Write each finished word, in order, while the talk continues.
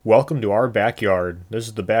Welcome to our backyard. This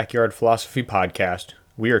is the Backyard Philosophy Podcast.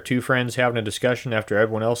 We are two friends having a discussion after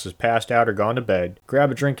everyone else has passed out or gone to bed. Grab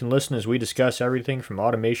a drink and listen as we discuss everything from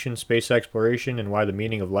automation, space exploration, and why the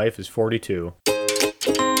meaning of life is 42.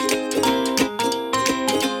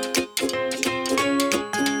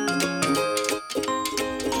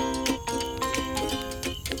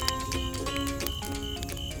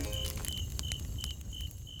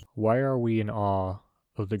 Why are we in awe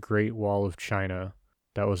of the Great Wall of China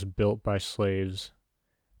that was built by slaves,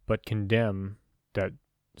 but condemn that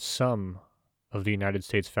some of the United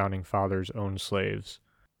States founding fathers owned slaves?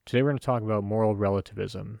 Today we're going to talk about moral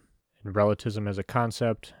relativism, and relativism as a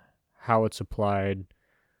concept, how it's applied,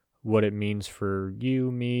 what it means for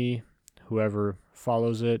you, me, whoever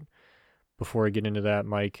follows it. Before I get into that,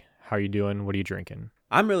 Mike, how you doing? What are you drinking?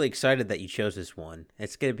 I'm really excited that you chose this one.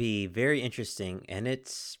 It's going to be very interesting, and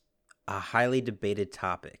it's a highly debated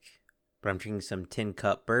topic. But I'm drinking some Tin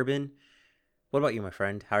Cup bourbon. What about you, my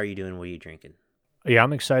friend? How are you doing? What are you drinking? Yeah,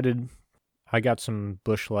 I'm excited. I got some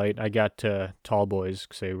Busch Light. I got Tall Boys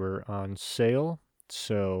because they were on sale.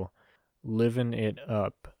 So, living it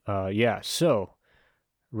up. So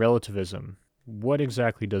relativism. What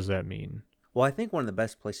exactly does that mean? Well, I think one of the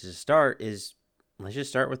best places to start is let's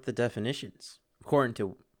just start with the definitions. According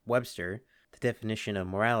to Webster, the definition of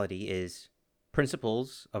morality is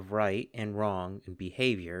principles of right and wrong in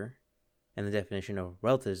behavior, and the definition of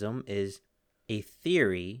relativism is a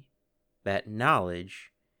theory that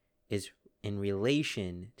knowledge is in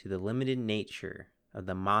relation to the limited nature of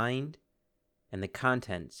the mind and the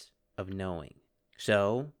contents of knowing.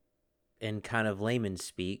 So, in kind of layman's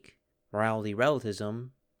speak, morality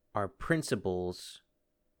relativism are principles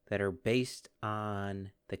that are based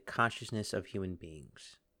on the consciousness of human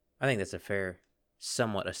beings. I think that's a fair,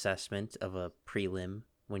 somewhat assessment of a prelim.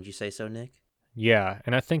 Wouldn't you say so, Nick? Yeah,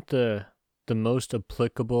 and I think the most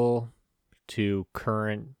applicable to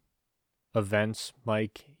current events,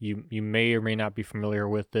 Mike, you may or may not be familiar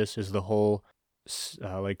with this, is the whole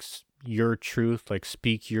your truth, like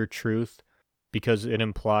speak your truth, because it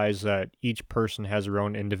implies that each person has their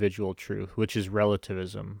own individual truth, which is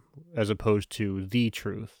relativism, as opposed to the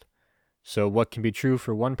truth. So what can be true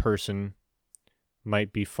for one person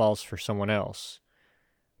might be false for someone else.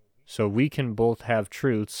 So we can both have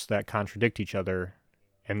truths that contradict each other,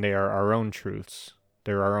 and they are our own truths.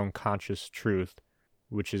 They're our own conscious truth,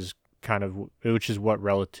 which is what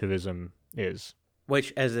relativism is.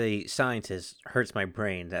 Which, as a scientist, hurts my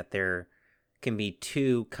brain that there can be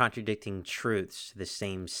two contradicting truths to the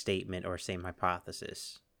same statement or same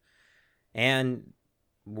hypothesis. And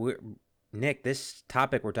Nick, this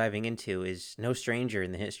topic we're diving into is no stranger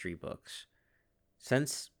in the history books.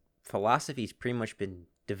 Since philosophy's pretty much been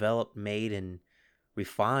developed, made, and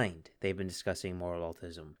refined, they've been discussing moral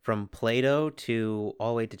relativism. From Plato to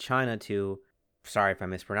all the way to China to, sorry if I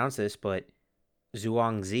mispronounce this, but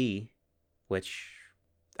Zhuangzi, which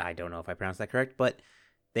I don't know if I pronounced that correct, but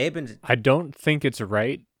they've been. I don't think it's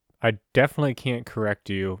right. I definitely can't correct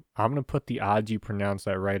you. I'm going to put the odds you pronounce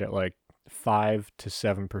that right at like 5 to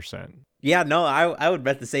 7%. Yeah, no, I would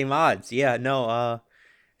bet the same odds. Yeah, no,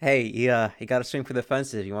 hey, you got to swing for the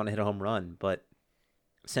fences if you want to hit a home run. But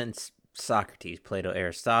since Socrates, Plato,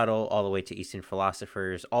 Aristotle, all the way to Eastern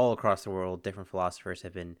philosophers, all across the world, different philosophers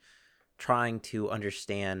have been trying to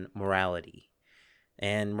understand morality.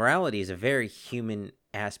 And morality is a very human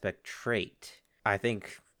aspect trait. I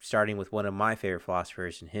think starting with one of my favorite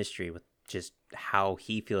philosophers in history, with just how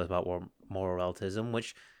he feels about moral relativism,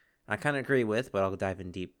 which I kind of agree with, but I'll dive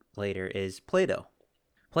in deep later, is Plato.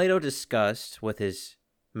 Plato discussed with his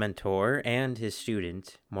mentor and his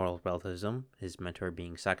student moral relativism, his mentor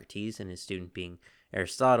being Socrates and his student being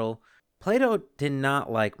Aristotle. Plato did not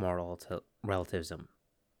like moral relativism.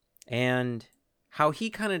 And how he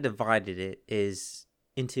kind of divided it is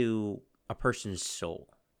into a person's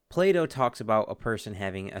soul. Plato talks about a person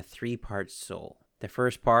having a three-part soul. The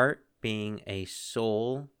first part being a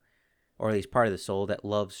soul, or at least part of the soul, that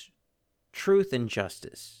loves truth and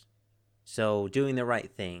justice. So doing the right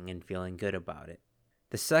thing and feeling good about it.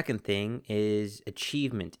 The second thing is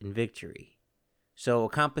achievement and victory. So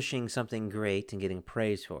accomplishing something great and getting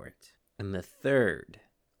praise for it. And the third,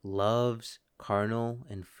 loves carnal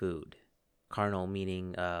and food. Carnal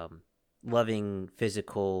meaning loving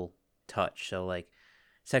physical touch. So like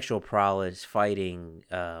sexual prowess, fighting,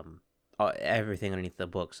 everything underneath the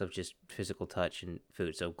books of just physical touch and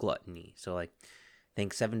food. So gluttony. So like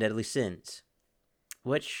think 7 deadly sins,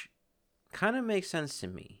 which kind of makes sense to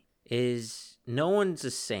me. Is no one's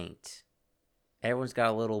a saint. Everyone's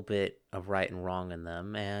got a little bit of right and wrong in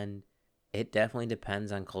them, and it definitely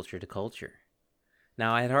depends on culture to culture.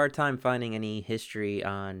 Now, I had a hard time finding any history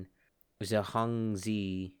on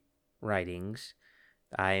Zhangzi writings.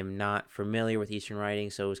 I'm not familiar with Eastern writing,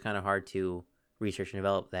 so it was kind of hard to research and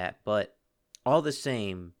develop that. But all the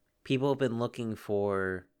same, people have been looking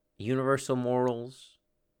for universal morals,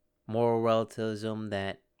 moral relativism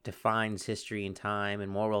that defines history and time,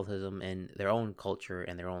 and moral relativism in their own culture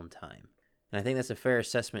and their own time. And I think that's a fair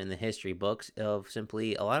assessment in the history books of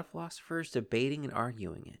simply a lot of philosophers debating and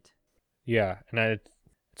arguing it. Yeah, and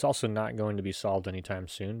it's also not going to be solved anytime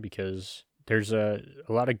soon because there's a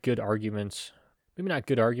lot of good arguments, maybe not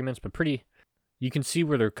good arguments, but pretty, you can see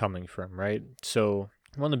where they're coming from, right? So,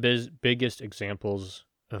 one of the biggest examples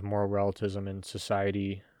of moral relativism in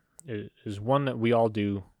society is one that we all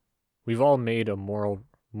do. We've all made a moral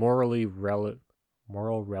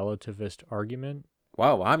relativist argument.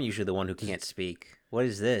 Wow, I'm usually the one who can't speak. What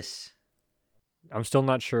is this? I'm still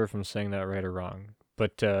not sure if I'm saying that right or wrong,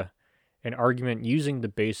 but an argument using the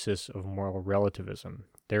basis of moral relativism.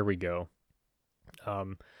 There we go.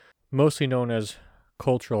 Um, Mostly known as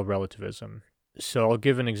cultural relativism. So I'll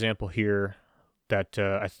give an example here that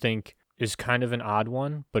I think is kind of an odd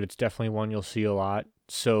one, but it's definitely one you'll see a lot.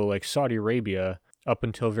 So, like Saudi Arabia, up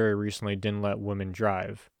until very recently, didn't let women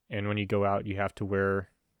drive. And when you go out, you have to wear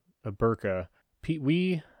a burqa.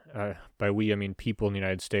 By we, I mean people in the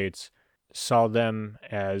United States, saw them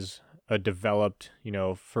as a developed,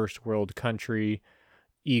 first world country,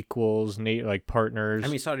 equals, like I partners.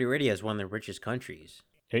 mean, Saudi Arabia is one of the richest countries.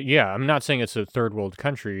 Yeah, I'm not saying it's a third world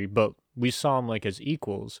country, but we saw them like as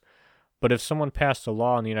equals. But if someone passed a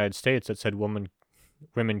law in the United States that said women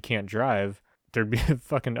can't drive, there'd be a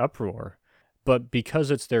fucking uproar. But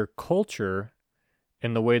because it's their culture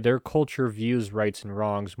and the way their culture views rights and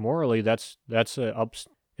wrongs morally,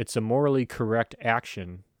 it's a morally correct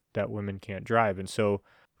action that women can't drive. And so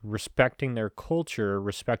respecting their culture,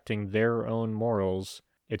 respecting their own morals,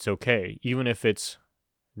 it's okay, even if it's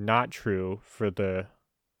not true for the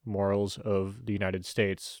morals of the United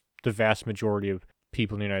States, the vast majority of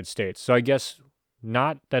people in the United States. So I guess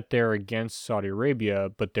not that they're against Saudi Arabia,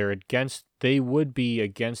 but they would be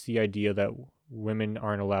against the idea that women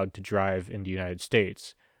aren't allowed to drive in the United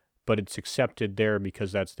States, but it's accepted there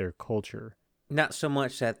because that's their culture. Not so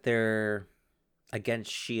much that they're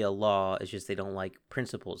against Shia law, it's just they don't like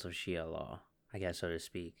principles of Shia law, I guess, so to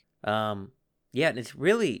speak. Yeah, and it's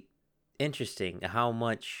really interesting how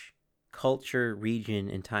much culture, region,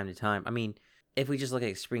 and time to time. I mean, if we just look at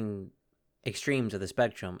extremes of the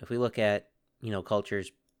spectrum, if we look at,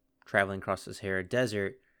 cultures traveling across the Sahara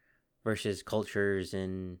Desert versus cultures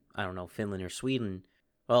in, I don't know, Finland or Sweden,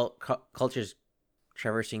 well, cultures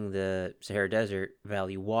traversing the Sahara Desert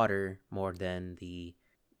value water more than the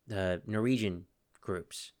Norwegian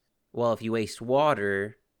groups. Well, if you waste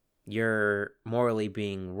water, you're morally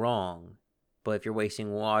being wrong. But if you're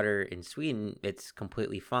wasting water in Sweden, it's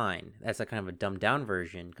completely fine. That's a kind of a dumbed down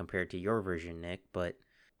version compared to your version, Nick, but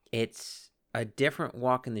it's a different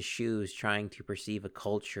walk in the shoes trying to perceive a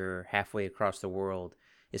culture halfway across the world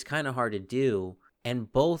is kind of hard to do.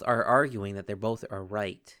 And both are arguing that they both are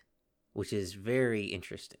right, which is very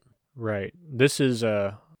interesting. Right. This is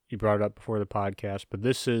you brought it up before the podcast, but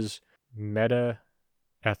this is meta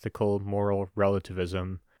ethical moral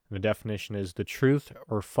relativism. The definition is the truth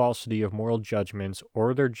or falsity of moral judgments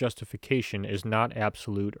or their justification is not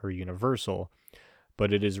absolute or universal,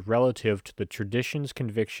 but it is relative to the traditions,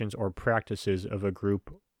 convictions, or practices of a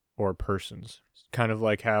group or persons. It's kind of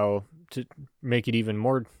like how, to make it even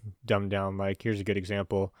more dumbed down, like, here's a good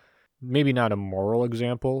example. Maybe not a moral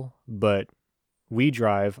example, but we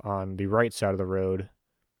drive on the right side of the road.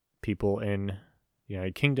 People in the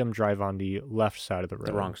United Kingdom drive on the left side of the road.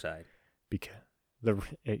 The wrong side. Because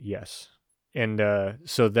yes. And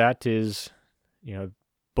so that is,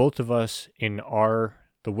 both of us in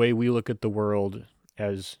the way we look at the world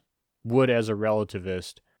as a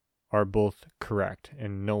relativist are both correct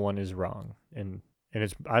and no one is wrong. And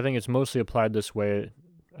I think it's mostly applied this way.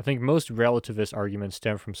 I think most relativist arguments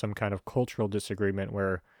stem from some kind of cultural disagreement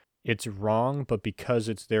where it's wrong, but because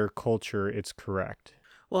it's their culture, it's correct.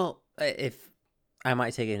 Well, if I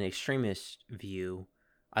might take an extremist view,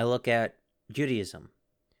 I look at Judaism.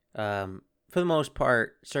 For the most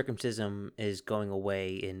part, circumcision is going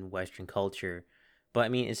away in Western culture, but I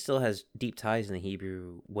mean, it still has deep ties in the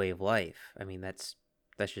Hebrew way of life. I mean, that's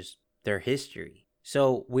just their history.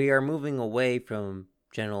 So we are moving away from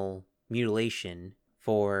genital mutilation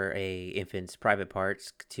for a infant's private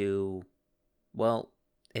parts to, well,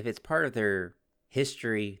 if it's part of their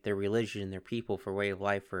history, their religion, their people, for way of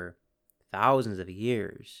life for thousands of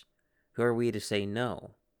years, who are we to say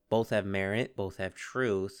no? Both have merit, both have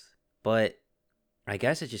truth, but I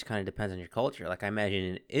guess it just kind of depends on your culture. Like I imagine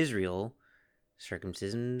in Israel,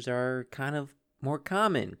 circumcisions are kind of more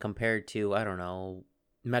common compared to, I don't know,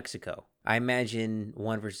 Mexico. I imagine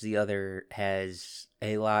one versus the other has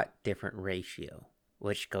a lot different ratio,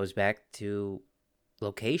 which goes back to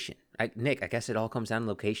location. Nick, I guess it all comes down to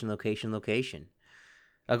location, location, location.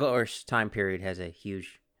 Of course, time period has a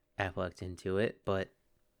huge aspect into it, but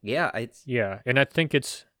yeah, it's Yeah, and I think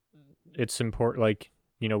it's important. Like,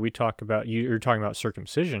 we talk about, you're talking about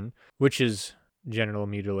circumcision, which is genital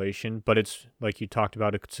mutilation, but it's like you talked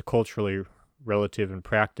about, it's a culturally relative in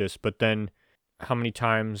practice. But then, how many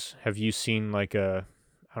times have you seen like I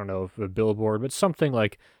don't know, a billboard, but something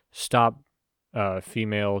like stop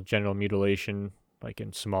female genital mutilation, like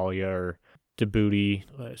in Somalia or Djibouti?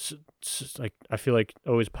 Like I feel like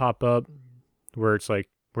always pop up where it's like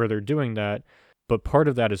where they're doing that, but part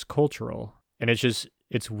of that is cultural, and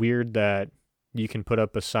it's weird that you can put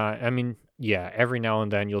up a sign. I mean, yeah, every now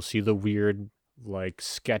and then you'll see the weird, like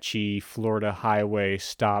sketchy Florida highway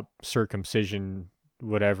stop circumcision,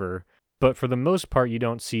 whatever. But for the most part, you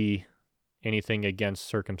don't see anything against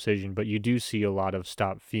circumcision, but you do see a lot of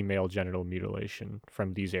stop female genital mutilation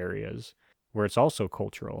from these areas where it's also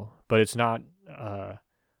cultural, but it's not a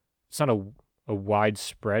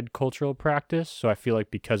widespread cultural practice. So I feel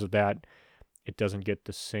like because of that, it doesn't get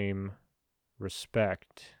the same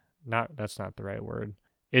respect. Not That's not the right word.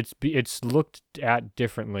 It's looked at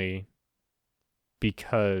differently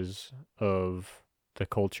because of the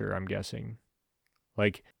culture, I'm guessing.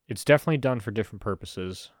 Like it's definitely done for different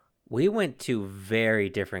purposes. we went to very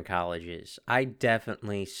different colleges. I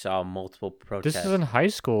definitely saw multiple This is in protests. high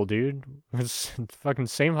school, dude. It's fucking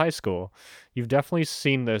same high school. You've definitely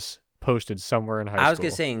seen this posted somewhere in high I was gonna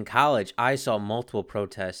school. say in college, I saw multiple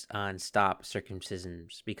protests on stop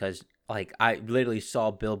circumcisions because, like, I literally saw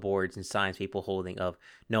billboards and signs people holding of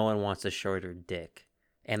 "No one wants a shorter dick,"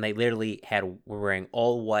 and they literally were wearing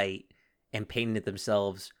all white and painted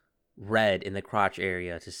themselves red in the crotch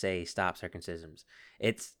area to say "Stop circumcisions."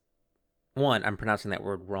 It's one, I'm pronouncing that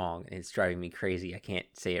word wrong, and it's driving me crazy. I can't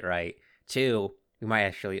say it right. Two, we might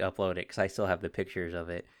actually upload it because I still have the pictures of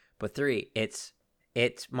it. But three, it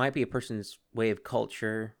might be a person's way of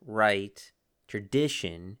culture, right,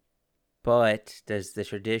 tradition, but does the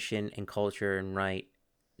tradition and culture and right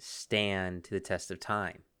stand to the test of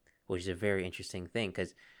time? Which is a very interesting thing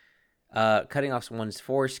because cutting off someone's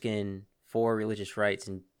foreskin for religious rites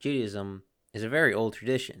in Judaism is a very old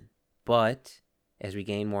tradition. But as we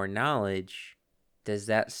gain more knowledge, does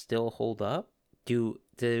that still hold up? Do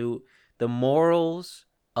the morals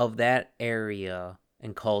of that area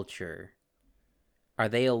and culture, are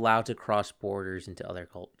they allowed to cross borders into other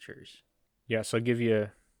cultures? Yeah, so I'll give you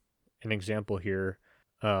an example here.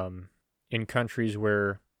 Um, in countries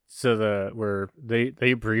where they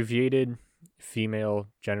abbreviated female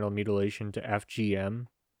genital mutilation to FGM,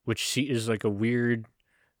 which is like a weird.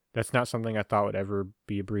 That's not something I thought would ever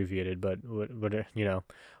be abbreviated, but what are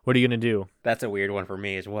you gonna do? That's a weird one for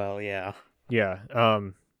me as well. Yeah. Yeah.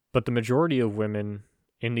 But the majority of women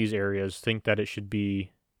in these areas think that it should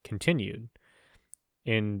be continued.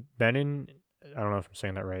 In Benin, I don't know if I'm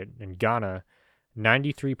saying that right. In Ghana,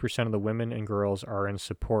 93% of the women and girls are in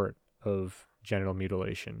support of genital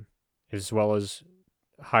mutilation, as well as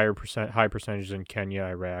high percentages in Kenya,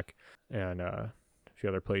 Iraq, and a few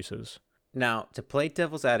other places. Now, to play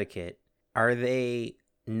devil's advocate, are they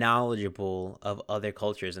knowledgeable of other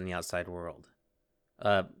cultures in the outside world?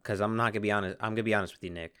 Because I'm not gonna be honest. I'm gonna be honest with you,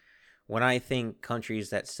 Nick. When I think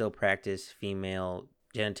countries that still practice female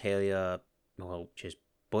genitalia, well, just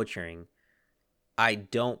butchering, I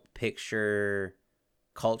don't picture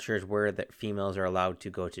cultures where the females are allowed to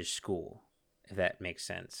go to school. If that makes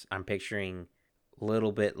sense, I'm picturing a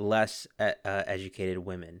little bit less educated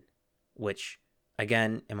women, which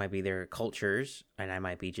again, it might be their cultures, and I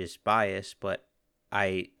might be just biased, but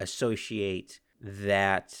I associate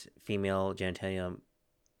that female genitalia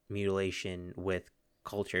mutilation with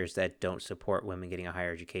cultures that don't support women getting a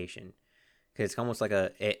higher education. Because it's almost like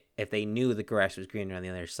if they knew the grass was greener on the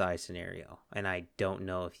other side scenario. And I don't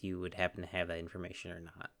know if you would happen to have that information or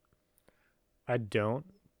not. I don't,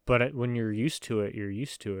 but when you're used to it, you're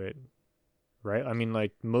used to it, right? I mean,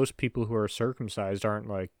 like most people who are circumcised aren't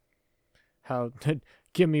like, how,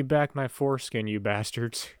 give me back my foreskin, you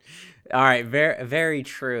bastards. All right, very very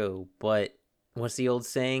true. But what's the old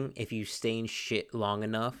saying? If you stain shit long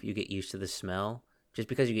enough, you get used to the smell. Just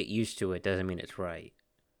because you get used to it doesn't mean it's right.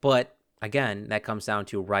 But again, that comes down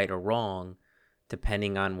to right or wrong,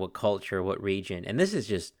 depending on what culture, what region. And this is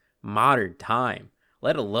just modern time,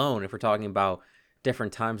 let alone if we're talking about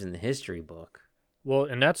different times in the history book. Well,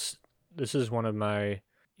 and this is one of my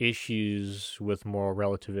issues with moral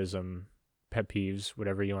relativism, pet peeves,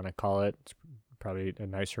 whatever you want to call it. It's probably a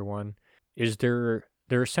nicer one. Is there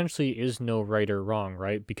essentially is no right or wrong,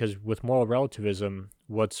 right? Because with moral relativism,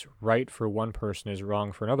 what's right for one person is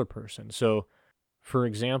wrong for another person. So, for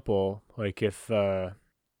example, like if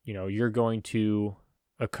you're going to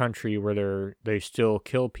a country where they still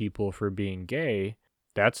kill people for being gay,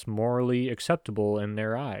 that's morally acceptable in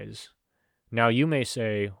their eyes. Now you may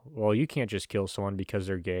say, well, you can't just kill someone because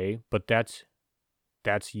they're gay, but that's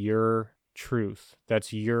your truth.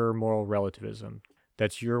 That's your moral relativism.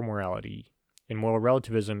 That's your morality. In moral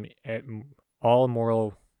relativism, all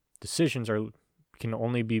moral decisions can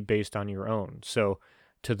only be based on your own. So,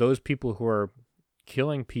 to those people who are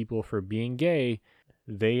killing people for being gay,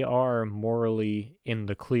 they are morally in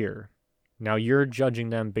the clear. Now you're judging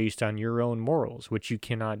them based on your own morals, which you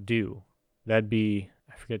cannot do. That'd be,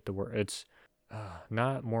 I forget the word. It's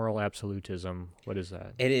not moral absolutism. What is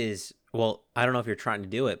that? It is, well, I don't know if you're trying to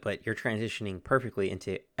do it, but you're transitioning perfectly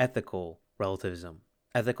into ethical relativism.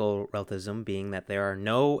 Ethical relativism being that there are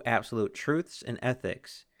no absolute truths in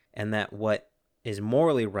ethics, and that what is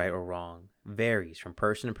morally right or wrong varies from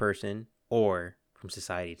person to person or from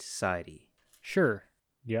society to society. Sure.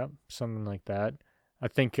 Yep, something like that. I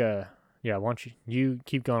think, yeah, why don't you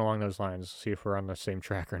keep going along those lines, see if we're on the same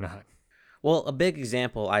track or not. Well, a big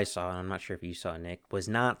example I saw, and I'm not sure if you saw, Nick, was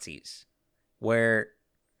Nazis, where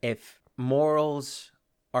if morals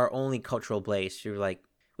are only cultural based, you're like,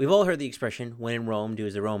 we've all heard the expression, when in Rome, do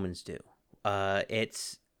as the Romans do.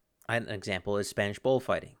 It's an example is Spanish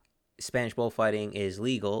bullfighting. Spanish bullfighting is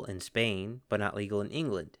legal in Spain, but not legal in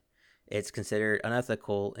England. It's considered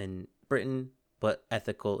unethical in Britain, but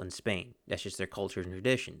ethical in Spain. That's just their cultures and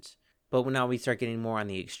traditions. But when now we start getting more on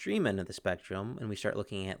the extreme end of the spectrum, and we start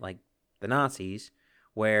looking at like the Nazis,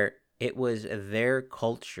 where it was their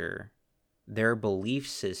culture, their belief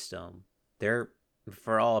system, their,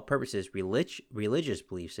 for all purposes, religious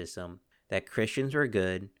belief system, that Christians were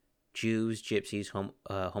good, Jews, gypsies,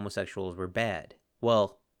 homosexuals were bad.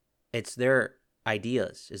 Well, it's their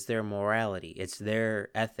ideas, it's their morality, it's their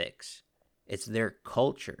ethics, it's their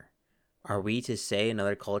culture. Are we to say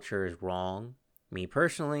another culture is wrong? Me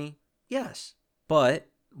personally, yes. But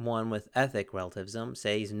one with ethic relativism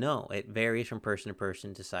says no. It varies from person to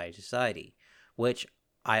person, society to society, which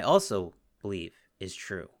I also believe is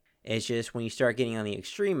true. It's just when you start getting on the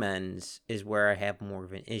extreme ends is where I have more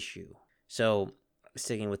of an issue. So,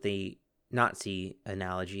 sticking with the Nazi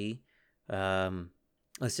analogy,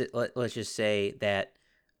 let's just say that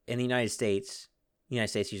in the United States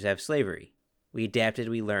used to have slavery. We adapted,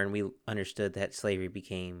 we learned, we understood that slavery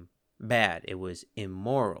became bad. It was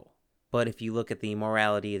immoral. But if you look at the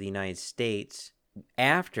morality of the United States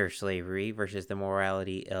after slavery versus the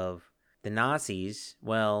morality of the Nazis,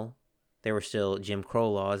 well, there were still Jim Crow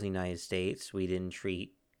laws in the United States. We didn't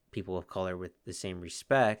treat people of color with the same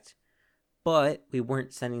respect, but we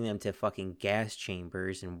weren't sending them to fucking gas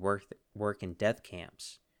chambers and work in death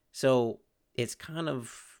camps. So it's kind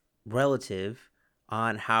of relative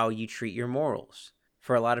on how you treat your morals.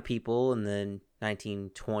 For a lot of people in the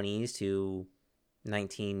 1920s to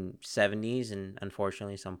 1970s, and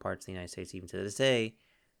unfortunately some parts of the United States even to this day,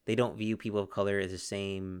 they don't view people of color as the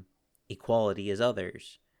same equality as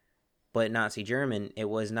others. But Nazi German, it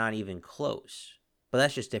was not even close. But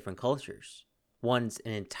that's just different cultures. One's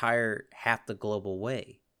an entire half the global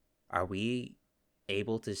way. Are we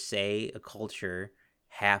able to say a culture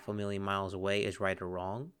half a million miles away is right or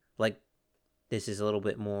wrong? Like, this is a little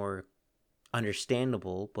bit more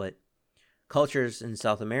understandable, but cultures in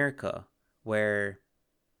South America where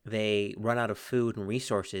they run out of food and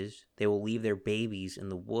resources, they will leave their babies in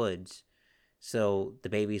the woods so the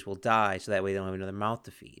babies will die so that way they don't have another mouth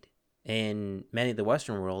to feed. In many of the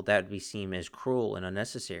Western world, that would be seen as cruel and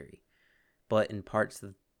unnecessary. But in parts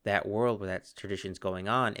of that world where that tradition's going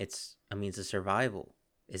on, it's a means of survival.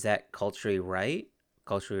 Is that culturally right?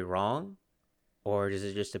 Culturally wrong? Or does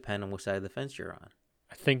it just depend on which side of the fence you're on?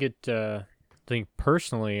 I think I think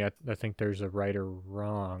personally, I think there's a right or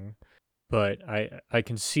wrong, but I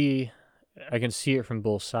can see it from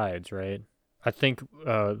both sides, right? I think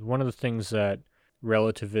one of the things that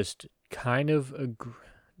relativists kind of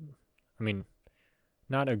I mean,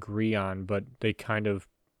 not agree on, but they kind of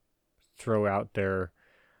throw out there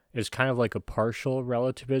is kind of like a partial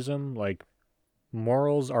relativism. Like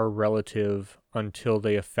morals are relative until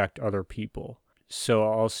they affect other people. So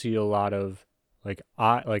I'll see a lot of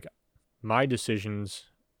like my decisions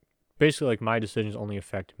basically like my decisions only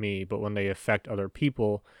affect me, but when they affect other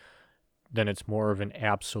people, then it's more of an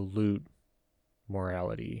absolute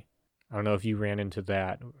morality. I don't know if you ran into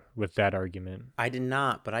that with that argument. I did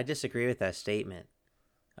not, but I disagree with that statement.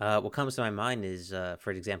 What comes to my mind is,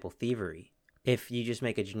 for example, thievery. If you just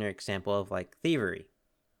make a generic example of like thievery,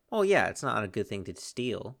 well, yeah, it's not a good thing to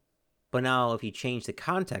steal. But now, if you change the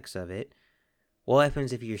context of it, what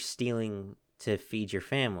happens if you're stealing to feed your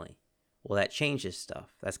family? Well, that changes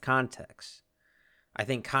stuff. That's context. I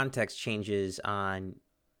think context changes on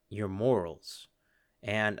your morals.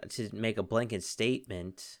 And to make a blanket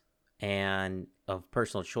statement and of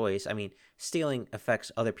personal choice, I mean, stealing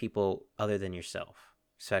affects other people other than yourself.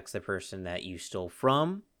 It affects the person that you stole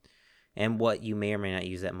from and what you may or may not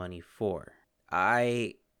use that money for.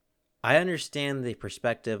 I I understand the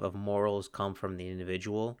perspective of morals come from the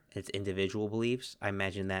individual, its individual beliefs. I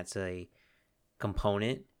imagine that's a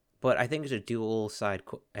component, but I think it's a dual side.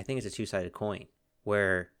 I think it's a two-sided coin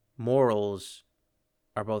where morals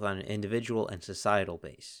are both on an individual and societal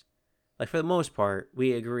base. Like for the most part,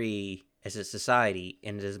 we agree as a society,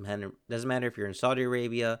 and it doesn't matter if you're in Saudi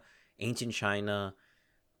Arabia, ancient China,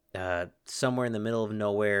 somewhere in the middle of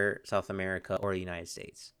nowhere, South America, or the United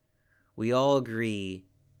States. We all agree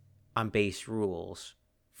on base rules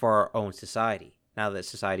for our own society. Now that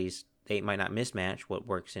societies they might not mismatch, what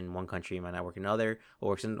works in one country might not work in another, what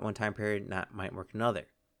works in one time period might work in another.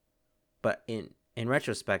 But in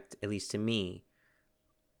retrospect, at least to me,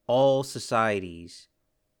 all societies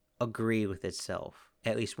agree with itself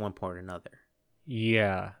at least one point or another.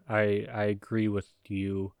 Yeah, I agree with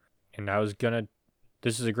you. And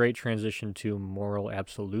this is a great transition to moral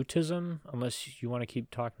absolutism, unless you want to keep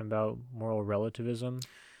talking about moral relativism.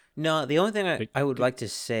 No, the only thing The, I would the, like to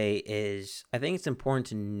say is I think it's important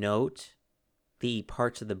to note the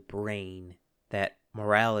parts of the brain that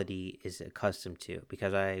morality is accustomed to,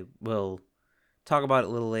 because I will talk about it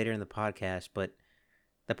a little later in the podcast, but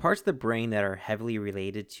the parts of the brain that are heavily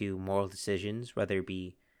related to moral decisions, whether it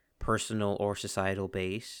be personal or societal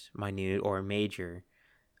base, minute or major,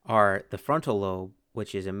 are the frontal lobe,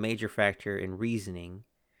 which is a major factor in reasoning.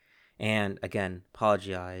 And again,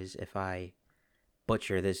 apologize if I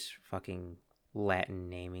butcher this fucking Latin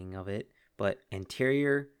naming of it, but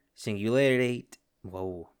anterior cingulate.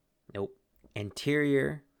 Whoa, nope.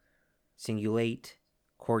 Anterior cingulate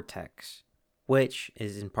cortex, which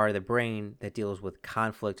is in part of the brain that deals with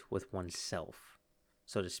conflict with oneself,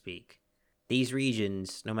 so to speak. These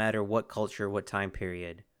regions, no matter what culture, what time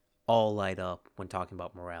period, all light up when talking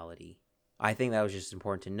about morality. I think that was just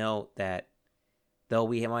important to note that though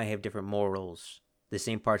we might have different morals, the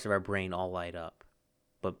same parts of our brain all light up.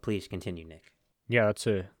 But please continue, Nick. yeah, that's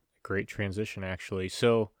a great transition, actually.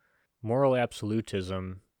 So, moral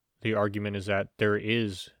absolutism, the argument is that there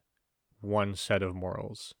is one set of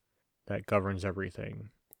morals that governs everything.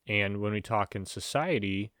 And when we talk in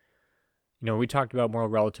society, we talked about moral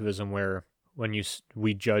relativism where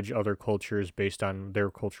we judge other cultures based on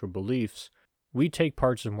their cultural beliefs. We take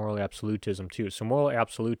parts of moral absolutism too. So moral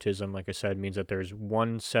absolutism, like I said, means that there's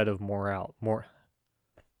one set of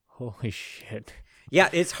holy shit. Yeah,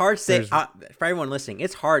 it's hard saying There's for everyone listening.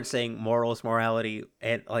 It's hard saying morals, morality,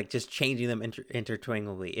 and like just changing them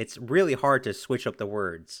intertwiningly. It's really hard to switch up the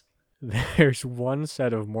words. there's one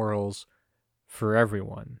set of morals for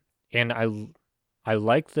everyone. And I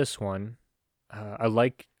like this one. I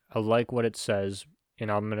like what it says, and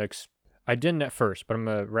I didn't at first, but I'm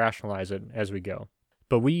gonna rationalize it as we go.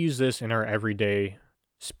 But we use this in our everyday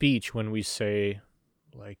speech when we say,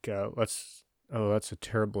 like, that's a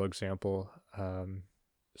terrible example.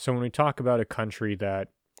 So when we talk about a country that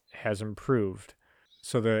has improved,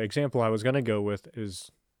 so the example I was gonna go with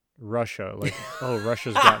is Russia. Like, oh,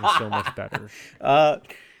 Russia's gotten so much better. uh,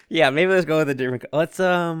 yeah, maybe let's go with a different. Let's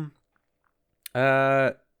uh,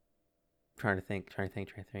 trying to think.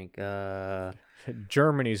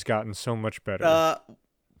 Germany's gotten so much better. Uh,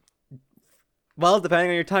 well, depending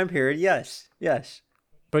on your time period, yes.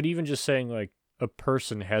 But even just saying like a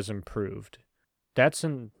person has improved, that's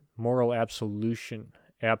an moral absolution.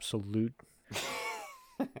 Absolute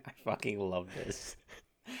I fucking love this.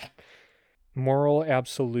 moral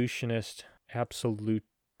absolutionist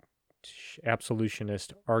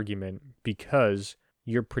argument because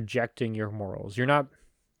you're projecting your morals. You're not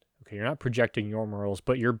projecting your morals,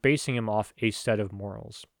 but you're basing them off a set of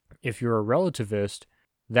morals. If you're a relativist,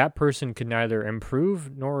 that person can neither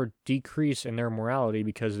improve nor decrease in their morality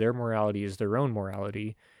because their morality is their own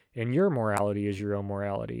morality, and your morality is your own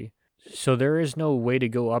morality. So there is no way to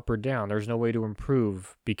go up or down. There's no way to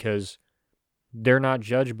improve because they're not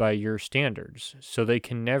judged by your standards. So they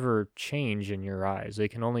can never change in your eyes. They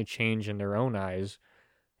can only change in their own eyes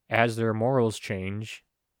as their morals change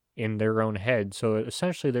in their own head. So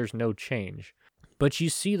essentially there's no change. But you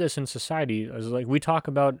see this in society as like we talk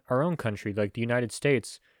about our own country, like the United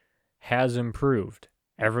States has improved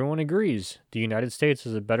Everyone agrees the United States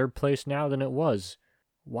is a better place now than it was.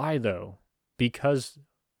 Why though? Because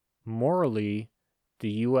morally,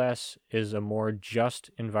 the US is a more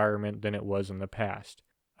just environment than it was in the past.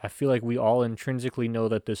 I feel like we all intrinsically know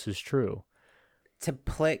that this is true. Can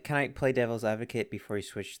I play devil's advocate before you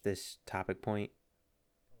switch this topic point?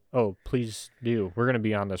 Oh, please do. We're going to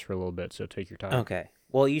be on this for a little bit, so take your time. Okay.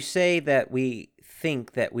 Well, you say that we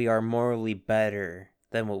think that we are morally better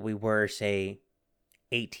than what we were, say,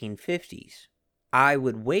 1850s. I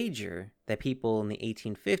would wager that people in the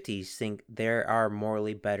 1850s think they are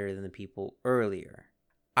morally better than the people earlier.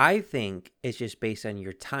 I think it's just based on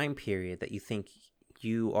your time period that you think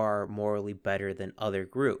you are morally better than other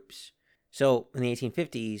groups. So in the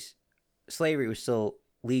 1850s, slavery was still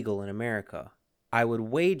legal in America. I would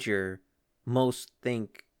wager most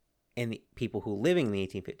think, and the people who living in the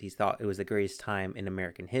 1850s thought it was the greatest time in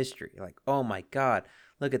American history. Like, oh my God,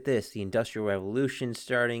 look at this. The Industrial Revolution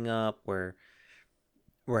starting up, where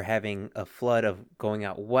we're having a flood of going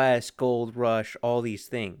out west, gold rush, all these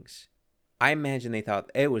things. I imagine they thought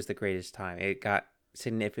it was the greatest time. It got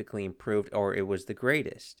significantly improved, or it was the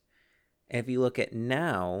greatest. And if you look at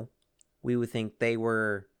now, we would think they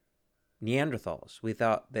were Neanderthals. We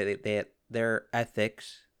thought that their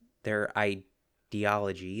ethics, their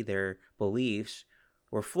ideology, their beliefs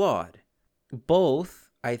were flawed. Both,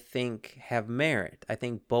 I think, have merit. I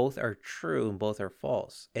think both are true and both are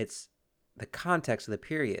false. It's the context of the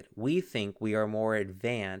period. We think we are more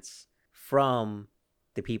advanced from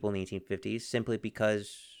the people in the 1850s simply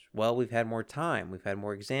because, well, we've had more time, we've had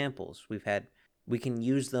more examples, we can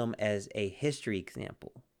use them as a history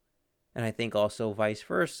example. And I think also vice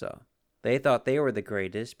versa. They thought they were the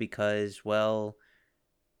greatest because, well,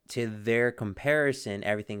 to their comparison,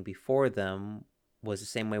 everything before them was the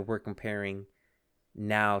same way we're comparing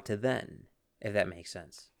now to then, if that makes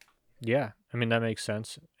sense. Yeah, I mean, that makes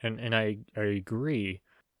sense. And I agree.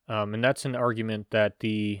 And that's an argument that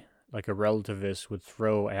like a relativist would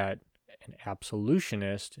throw at an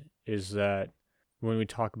absolutionist, is that when we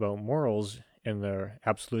talk about morals and the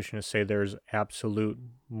absolutionists say there's absolute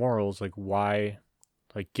morals, like why,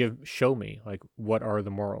 like show me, like what are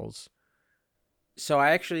the morals? So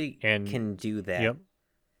I actually And can do that. yep,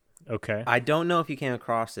 okay. I don't know if you came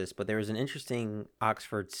across this, but there was an interesting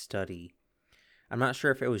Oxford study. I'm not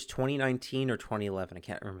sure if it was 2019 or 2011. I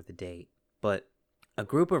can't remember the date. But a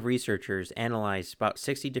group of researchers analyzed about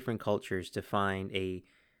 60 different cultures to find a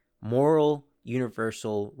moral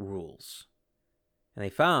universal rules. And they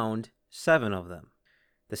found 7 of them.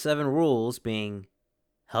 The 7 rules being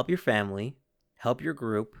help your family, help your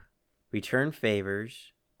group, return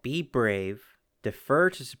favors, be brave, defer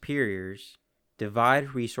to superiors,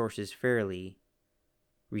 divide resources fairly,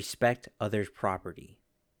 respect others' property.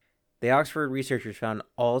 The Oxford researchers found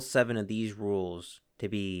all 7 of these rules to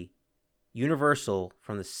be universal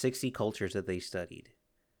from the 60 cultures that they studied.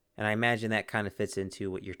 And I imagine that kind of fits into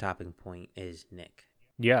what your topping point is, Nick.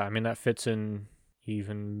 Yeah, I mean, that fits in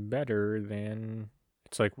even better than,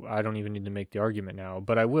 it's like I don't even need to make the argument now,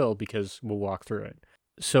 but I will because we'll walk through it.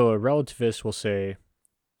 So a relativist will say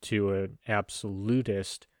to an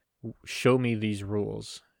absolutist, show me these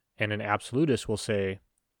rules. And an absolutist will say,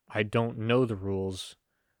 I don't know the rules.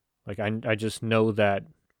 Like, I just know that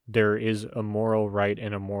there is a moral right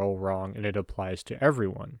and a moral wrong, and it applies to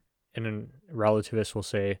everyone. And a relativist will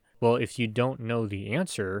say, well, if you don't know the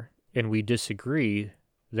answer and we disagree,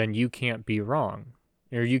 then you can't be wrong,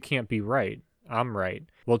 or you can't be right. I'm right.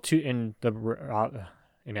 Well,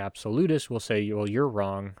 an absolutist will say, well, you're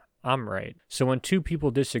wrong. I'm right. So when two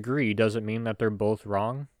people disagree, does it mean that they're both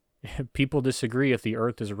wrong? People disagree if the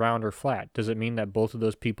earth is round or flat. Does it mean that both of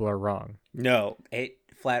those people are wrong? No,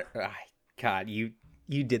 God, you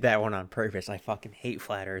did that one on purpose. I fucking hate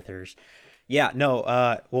flat earthers. Yeah,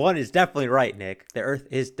 no, one is definitely right, Nick. The earth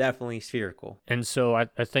is definitely spherical. And so I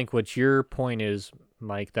think what your point is,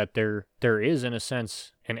 Mike, that there is, in a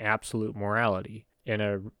sense, an absolute morality.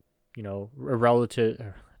 And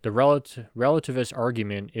relativist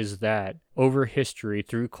argument is that over history,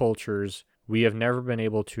 through cultures, we have never been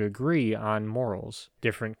able to agree on morals.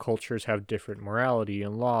 Different cultures have different morality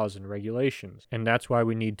and laws and regulations. And that's why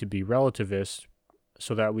we need to be relativists,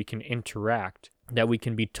 so that we can interact, that we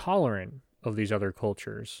can be tolerant of these other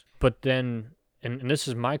cultures. But then, and this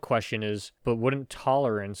is my question is, but wouldn't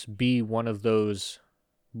tolerance be one of those,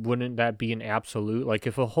 wouldn't that be an absolute? Like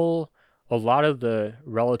if a lot of the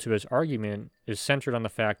relativist argument is centered on the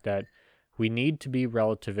fact that we need to be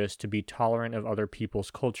relativist to be tolerant of other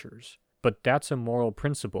people's cultures. But that's a moral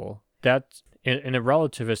principle. That in a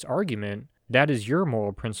relativist argument, that is your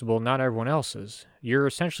moral principle, not everyone else's. You're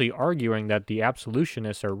essentially arguing that the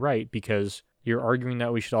absolutionists are right because you're arguing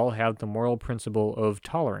that we should all have the moral principle of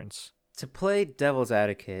tolerance. To play devil's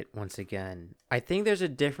advocate once again, I think there's a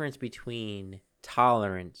difference between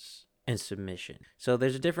tolerance and submission. So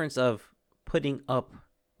there's a difference of putting up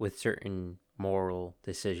with certain moral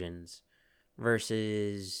decisions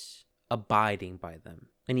versus abiding by them.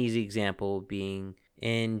 An easy example being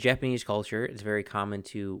in Japanese culture, it's very common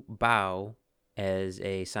to bow as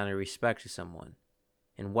a sign of respect to someone.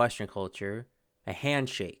 In Western culture, a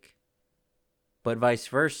handshake. But vice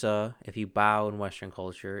versa, if you bow in Western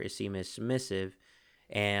culture, is seen as submissive,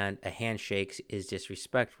 and a handshake is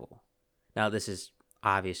disrespectful. Now, this is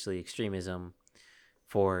obviously extremism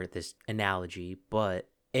for this analogy, but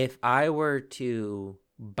if I were to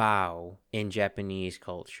bow in Japanese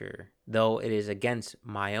culture, though it is against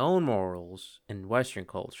my own morals in Western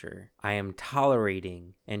culture, I am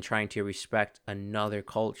tolerating and trying to respect another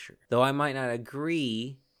culture. Though I might not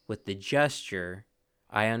agree with the gesture,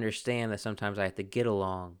 I understand that sometimes I have to get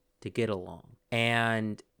along to get along.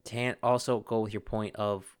 And to also go with your point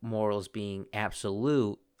of morals being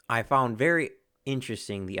absolute, I found very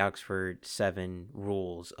interesting the Oxford 7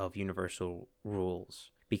 rules of universal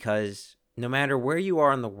rules, because no matter where you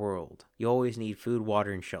are in the world, you always need food,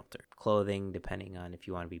 water, and shelter, clothing, depending on if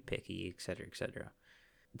you want to be picky, etc., etc.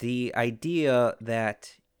 The idea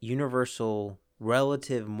that universal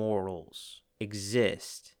relative morals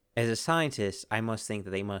exist, as a scientist, I must think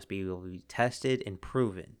that they must be able to be tested and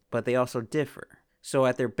proven, but they also differ. So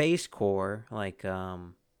at their base core, like,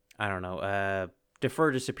 defer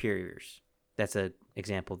to superiors. That's an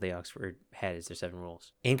example they Oxford had as their 7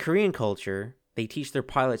 rules. In Korean culture, they teach their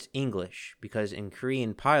pilots English because in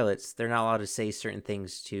Korean pilots, they're not allowed to say certain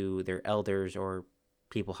things to their elders or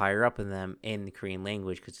people higher up in them in the Korean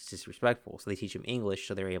language because it's disrespectful. So they teach them English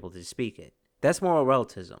so they're able to speak it. That's moral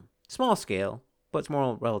relativism. Small scale, but it's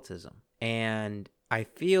moral relativism. And I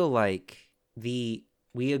feel like we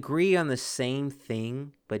agree on the same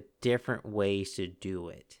thing, but different ways to do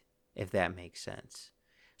it, if that makes sense.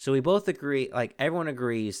 So we both agree, like everyone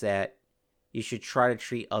agrees that you should try to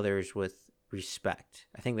treat others with respect.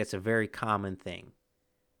 I think that's a very common thing.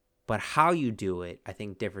 But how you do it, I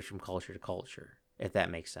think, differs from culture to culture, if that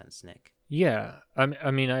makes sense, Nick. Yeah, I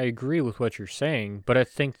mean, I agree with what you're saying, but I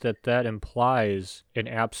think that implies an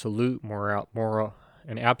absolute moral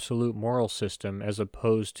system as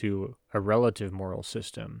opposed to a relative moral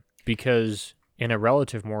system. Because in a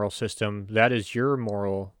relative moral system, that is your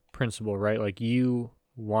moral principle, right? Like you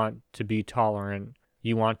want to be tolerant,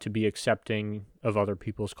 you want to be accepting of other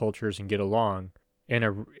people's cultures and get along. In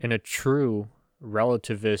a true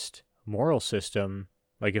relativist moral system,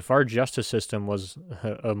 like if our justice system was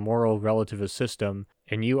a moral relativist system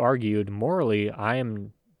and you argued morally I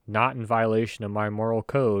am not in violation of my moral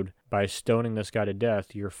code by stoning this guy to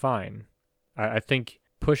death, you're fine. I think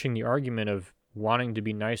pushing the argument of wanting to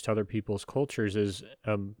be nice to other people's cultures is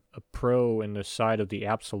a pro in the side of the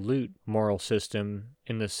absolute moral system,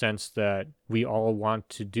 in the sense that we all want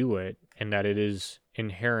to do it and that it is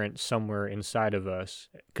inherent somewhere inside of us.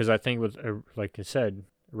 Because I think with, like I said,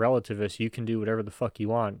 relativists, you can do whatever the fuck you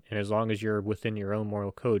want, and as long as you're within your own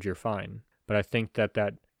moral code, you're fine. But I think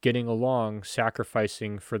that getting along,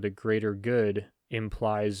 sacrificing for the greater good,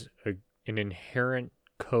 implies an inherent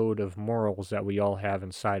code of morals that we all have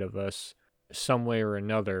inside of us, some way or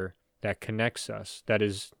another, that connects us,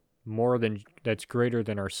 that's greater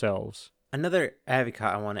than ourselves. Another advocate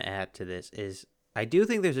I want to add to this is I do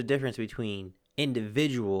think there's a difference between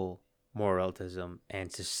individual moralism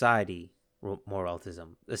and society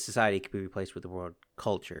moralism. The society can be replaced with the word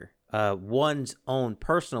culture. One's own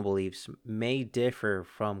personal beliefs may differ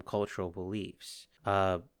from cultural beliefs.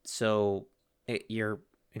 Your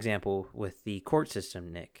example with the court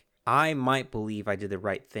system, Nick, I might believe I did the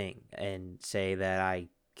right thing and say that I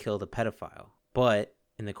killed a pedophile. But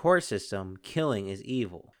in the court system, killing is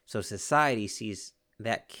evil. So society sees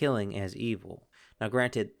that killing as evil. Now,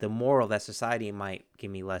 granted, the moral that society might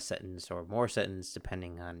give me less sentence or more sentence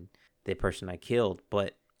depending on the person I killed.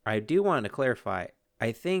 But I do want to clarify,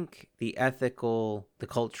 I think the ethical, the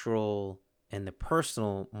cultural, and the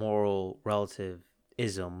personal moral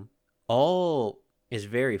relativism all is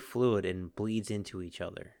very fluid and bleeds into each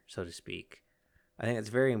other, so to speak. I think it's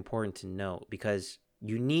very important to note because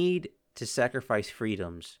you need to sacrifice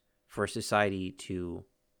freedoms for society to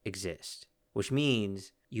exist, which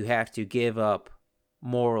means you have to give up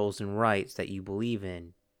morals and rights that you believe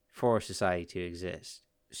in for society to exist.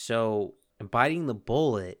 So biting the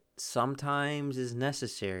bullet sometimes is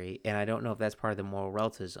necessary, and I don't know if that's part of the moral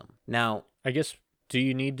relativism. Now, I guess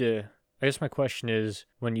my question is,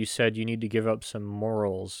 when you said you need to give up some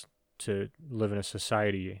morals to live in a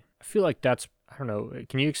society, I feel like that's I don't know.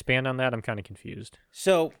 Can you expand on that? I'm kind of confused.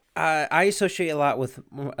 So I associate a lot with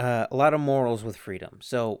a lot of morals with freedom.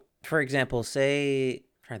 So, for example, say, I'm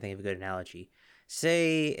trying to think of a good analogy.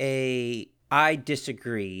 Say I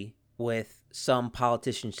disagree with some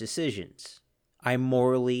politicians' decisions. I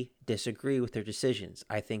morally disagree with their decisions.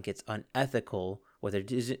 I think it's unethical what they're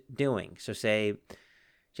doing. So, say,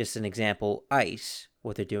 just an example, ICE,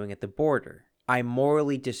 what they're doing at the border. I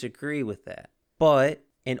morally disagree with that. But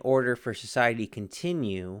in order for society to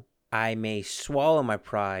continue, I may swallow my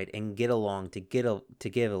pride and get along to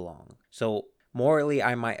give along. So morally,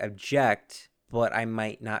 I might object, but I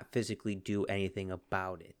might not physically do anything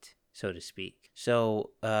about it, so to speak.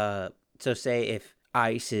 So say if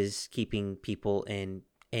ICE is keeping people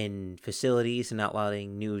in facilities and not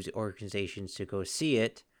allowing news organizations to go see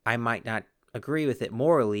it, I might not agree with it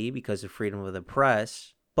morally because of freedom of the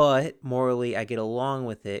press, but morally I get along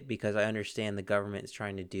with it because I understand the government is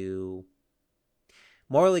trying to do.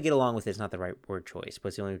 Morally get along with it is not the right word choice, but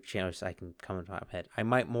it's the only chance I can come into my head. I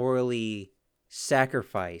might morally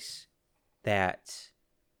sacrifice that.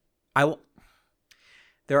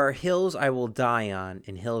 There are hills I will die on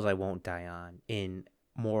and hills I won't die on in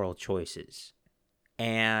moral choices.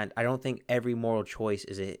 And I don't think every moral choice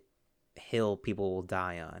is a hill people will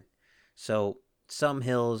die on. So some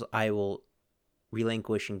hills I will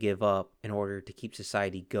relinquish and give up in order to keep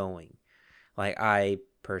society going. Like, I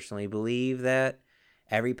personally believe that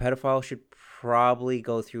every pedophile should probably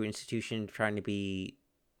go through an institution trying to be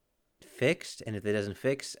fixed, and if it doesn't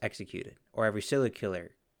fix, executed. Or every serial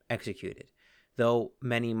killer, executed. Though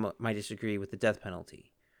many might disagree with the death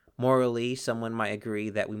penalty. Morally, someone might agree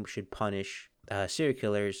that we should punish serial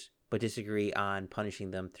killers, but disagree on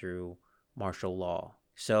punishing them through martial law.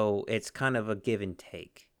 So it's kind of a give and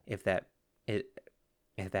take, if that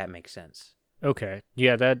makes sense. Okay.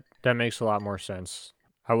 Yeah, that makes a lot more sense.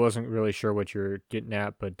 I wasn't really sure what you're getting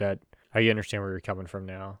at, but that I understand where you're coming from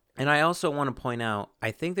now. And I also want to point out,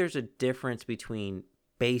 I think there's a difference between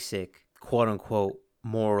basic, quote unquote,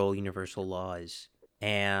 moral universal laws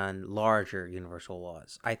and larger universal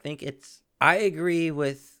laws. I agree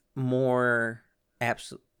with more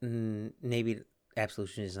maybe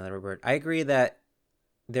absolution is another word. I agree that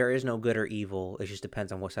there is no good or evil. It just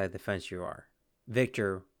depends on what side of the fence you are.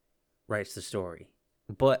 Victor writes the story.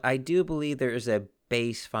 But I do believe there is a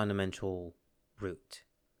base fundamental root.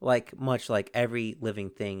 Much like every living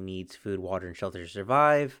thing needs food, water, and shelter to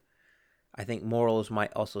survive, I think morals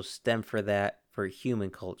might also stem for that for human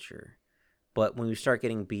culture. But when we start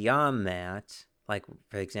getting beyond that, like,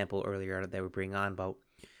 for example, earlier they were bringing on about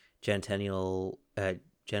genital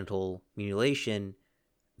mutilation,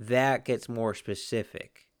 that gets more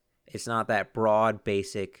specific. It's not that broad,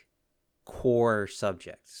 basic, core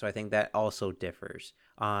subject. So I think that also differs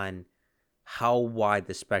on how wide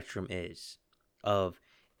the spectrum is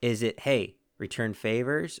is it, hey, return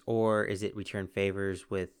favors, or is it return favors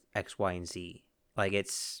with X, Y, and Z? Like,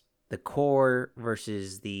 it's the core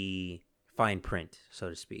versus the fine print, so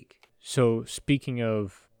to speak. So speaking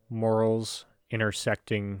of morals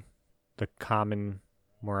intersecting the common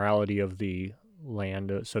morality of the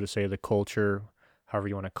land, so to say, the culture, however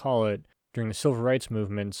you want to call it, during the civil rights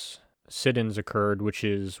movements, sit-ins occurred, which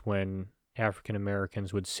is when African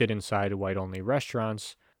Americans would sit inside white-only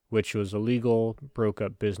restaurants, which was illegal, broke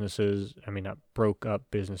up businesses. I mean, not broke up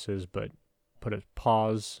businesses, but put a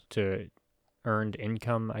pause to earned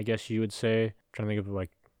income, I guess you would say. I'm trying to think of like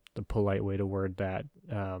the polite way to word that.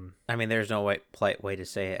 I mean, there's no polite way to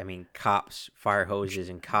say it. I mean, cops, fire hoses,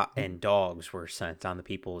 and dogs were sent on the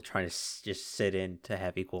people trying to just sit in to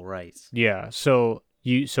have equal rights. Yeah. So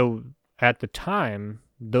at the time,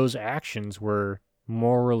 those actions were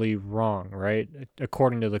morally wrong, right?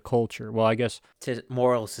 According to the culture. Well, I guess to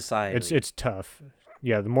moral society. It's tough.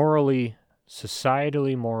 Yeah,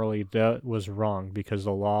 societally, morally, that was wrong because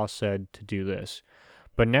the law said to do this.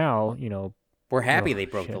 But now, we're happy they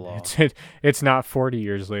broke shit. the law. It's not 40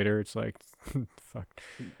 years later. It's like, fuck.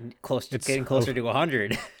 Getting closer to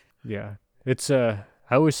 100. Yeah. It's, I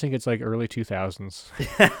always think it's like early 2000s.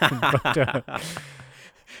 But,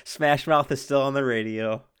 Smash Mouth is still on the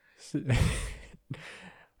radio.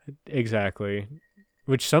 Exactly.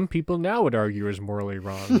 Which some people now would argue is morally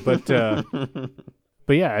wrong. But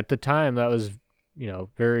yeah, at the time that was,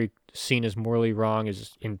 very seen as morally wrong,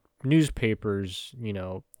 as in newspapers,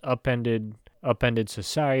 upended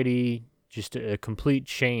society, just a complete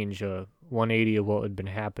change, a 180 of what had been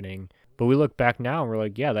happening. But we look back now and we're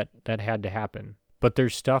like, yeah, that had to happen. But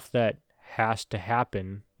there's stuff that has to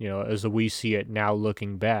happen, as we see it now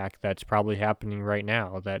looking back, that's probably happening right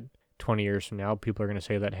now, that 20 years from now, people are going to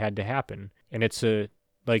say that had to happen. And it's a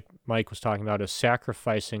like Mike was talking about, a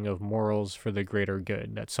sacrificing of morals for the greater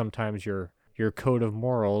good. That sometimes your code of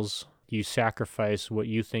morals, you sacrifice what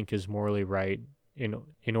you think is morally right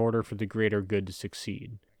in order for the greater good to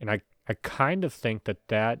succeed. And I kind of think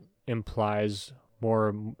that implies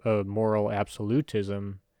more moral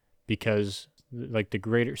absolutism, because like the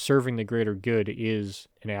greater serving the greater good is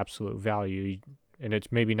an absolute value, and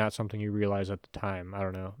it's maybe not something you realize at the time. I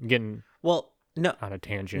don't know. I'm getting Well, no, on a no,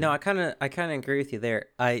 tangent. I kind of agree with you there.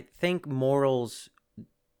 I think morals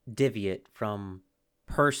deviate from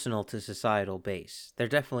personal to societal base. They're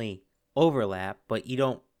definitely overlap, but you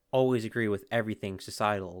don't always agree with everything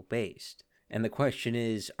societal based. And the question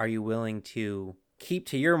is, are you willing to keep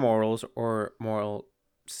to your morals or moral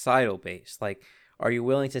societal base? Like, are you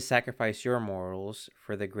willing to sacrifice your morals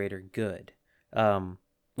for the greater good?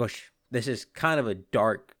 Which this is kind of a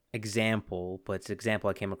dark example, but it's an example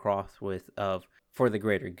I came across with of for the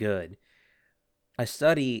greater good. A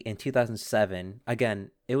study in 2007,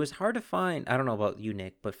 again, it was hard to find, I don't know about you,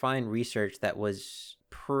 Nick, but find research that was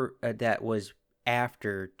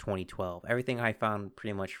after 2012. Everything I found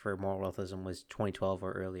pretty much for moral relativism was 2012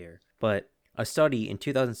 or earlier. But a study in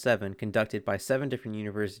 2007 conducted by 7 different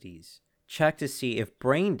universities checked to see if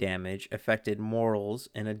brain damage affected morals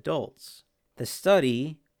in adults. The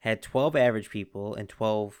study had 12 average people and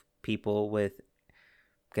 12 people with,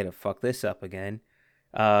 gonna fuck this up again,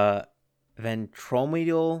 uh,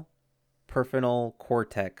 ventromedial prefrontal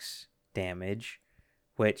cortex damage,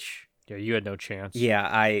 which, Yeah, you had no chance.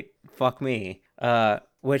 yeah, fuck me,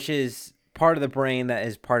 which is part of the brain that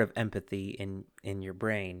is part of empathy in your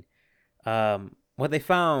brain. What they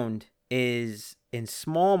found is in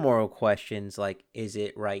small moral questions like, is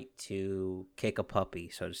it right to kick a puppy,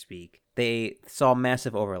 so to speak, they saw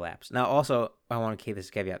massive overlaps. Now, also, I want to keep this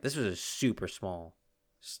caveat. This was a super small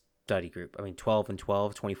study group. I mean, 12 and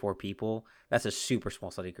 12, 24 people. That's a super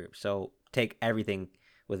small study group. So take everything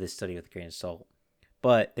with this study with a grain of salt.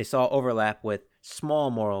 But they saw overlap with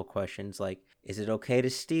small moral questions like, is it okay to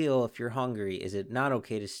steal if you're hungry? Is it not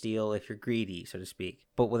okay to steal if you're greedy, so to speak?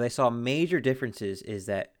 But what they saw major differences is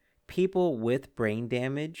that people with brain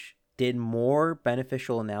damage did more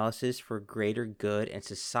beneficial analysis for greater good and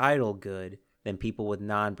societal good than people with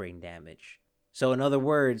non-brain damage. So in other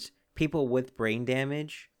words, people with brain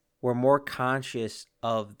damage were more conscious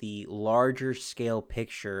of the larger scale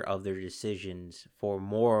picture of their decisions for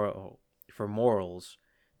morals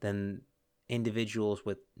than individuals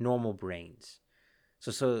with normal brains.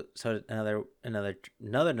 So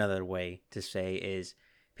another way to say is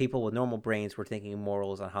people with normal brains were thinking of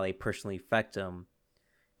morals on how they personally affect them.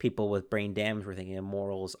 People with brain damage were thinking of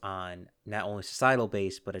morals on not only societal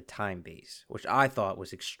base but a time base, which I thought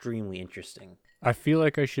was extremely interesting. I feel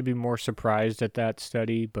like I should be more surprised at that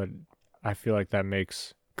study, but I feel like that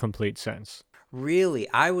makes complete sense. Really,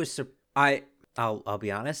 I was I I'll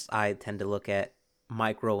be honest. I tend to look at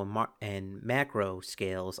micro and macro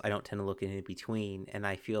scales. I don't tend to look in between, and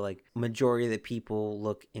I feel like majority of the people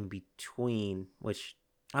look in between, which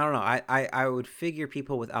I don't know. I would figure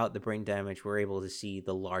people without the brain damage were able to see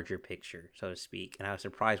the larger picture, so to speak, and I was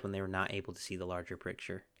surprised when they were not able to see the larger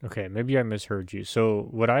picture. Okay, maybe I misheard you. So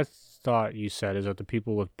what I thought you said is that the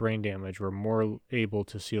people with brain damage were more able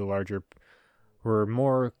to see a larger, were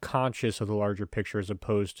more conscious of the larger picture as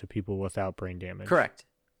opposed to people without brain damage. Correct.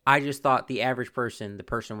 I just thought the average person, the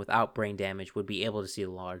person without brain damage, would be able to see the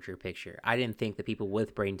larger picture. I didn't think the people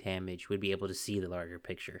with brain damage would be able to see the larger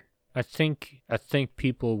picture. I think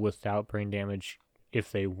people without brain damage,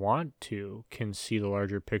 if they want to, can see the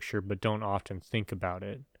larger picture, but don't often think about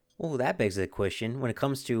it. Well, that begs the question. When it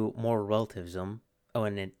comes to moral relativism,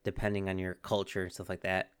 and depending on your culture and stuff like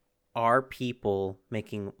that, are people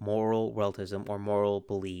making moral relativism or moral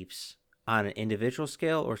beliefs on an individual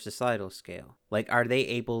scale or societal scale? Like, are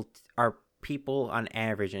people on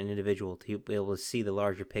average, an individual, to be able to see the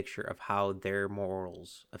larger picture of how their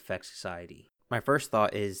morals affect society? My first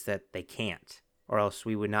thought is that they can't, or else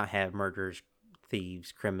we would not have murderers,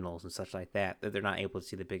 thieves, criminals, and such like that they're not able to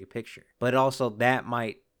see the bigger picture. But also that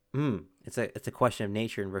might, it's a question of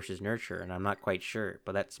nature versus nurture, and I'm not quite sure.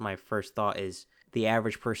 But that's my first thought: is the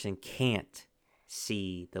average person can't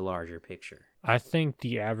see the larger picture. I think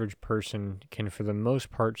the average person can, for the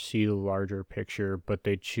most part, see the larger picture, but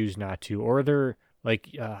they choose not to, or they're like,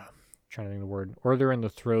 trying to think of the word, or they're in the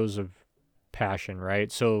throes of passion,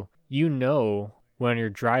 right? So when you're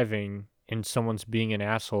driving and someone's being an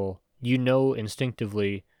asshole,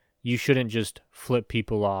 instinctively you shouldn't just flip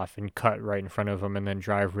people off and cut right in front of them and then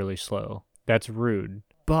drive really slow. That's rude.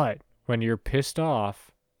 But when you're pissed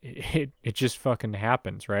off, it just fucking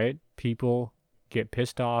happens, right? People get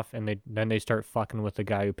pissed off, and then they start fucking with the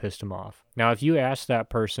guy who pissed them off. Now, if you ask that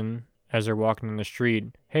person as they're walking in the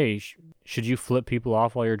street, hey, should you flip people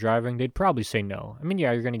off while you're driving? They'd probably say no. I mean,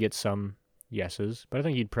 yeah, you're going to get some yeses, but I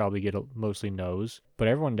think you'd probably get mostly no's. But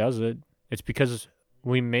everyone does it. It's because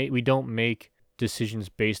we don't make decisions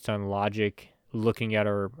based on logic, looking at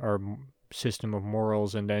our system of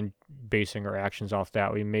morals and then basing our actions off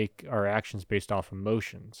that. We make our actions based off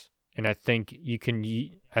emotions. And I think you can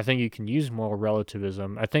use moral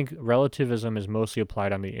relativism. I think relativism is mostly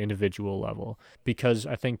applied on the individual level, because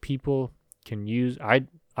I think people can use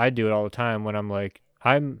I do it all the time when I'm like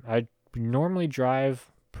I normally drive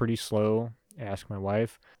pretty slow, ask my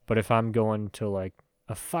wife, but if I'm going to like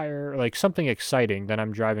a fire, like something exciting, then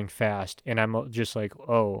I'm driving fast, and I'm just like,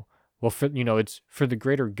 oh, well, it's for the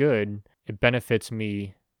greater good. It benefits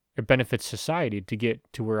me. It benefits society to get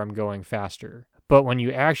to where I'm going faster. But when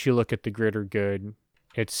you actually look at the greater good,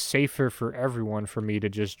 it's safer for everyone for me to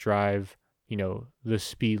just drive, the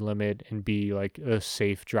speed limit and be like a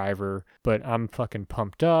safe driver. But I'm fucking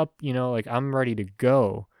pumped up, like I'm ready to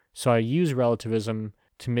go. So I use relativism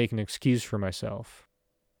to make an excuse for myself.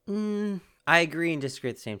 I agree and disagree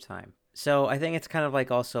at the same time. So I think it's kind of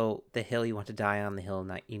like also the hill you want to die on, the hill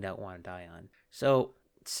you don't want to die on. So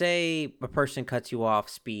say a person cuts you off,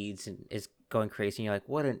 speeds, and is going crazy, and you're like,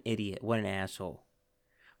 what an idiot, what an asshole.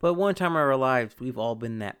 But one time in our lives, we've all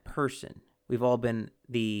been that person. We've all been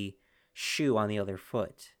the shoe on the other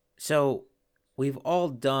foot. So we've all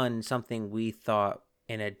done something we thought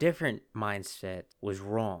in a different mindset was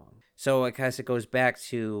wrong. So I guess it goes back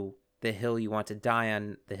to the hill you want to die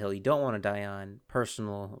on, the hill you don't want to die on,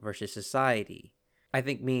 personal versus society. I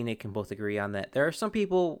think me and Nick can both agree on that. There are some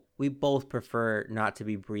people we both prefer not to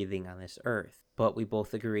be breathing on this earth, but we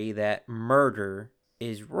both agree that murder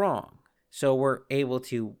is wrong. So we're able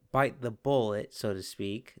to bite the bullet, so to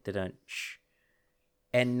speak,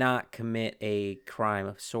 and not commit a crime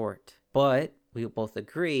of sort. But we both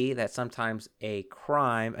agree that sometimes a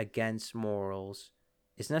crime against morals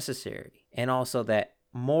is necessary. And also that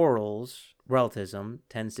morals, relativism,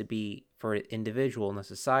 tends to be for individual, not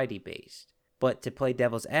society based. But to play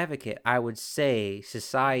devil's advocate, I would say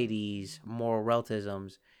society's moral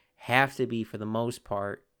relativisms have to be, for the most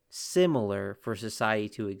part, similar for society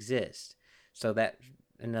to exist. So that,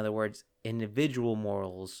 in other words, individual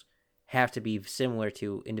morals have to be similar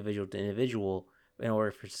to individual in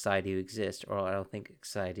order for society to exist, or I don't think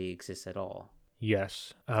society exists at all.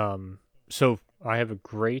 Yes. So I have a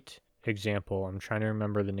great example. I'm trying to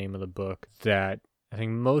remember the name of the book that I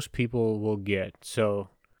think most people will get. So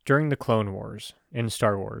during the Clone Wars in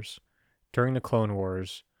Star Wars,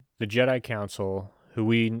 the Jedi Council,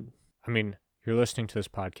 you're listening to this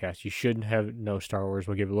podcast, you should know Star Wars.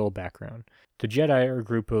 We'll give a little background. The Jedi are a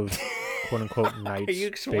group of quote unquote knights Are you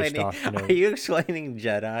explaining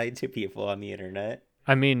Jedi to people on the internet?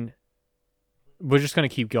 I mean, we're just going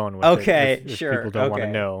to keep going with it if people don't want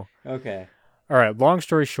to know. Okay. All right, long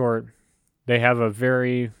story short, they have a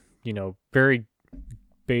very, very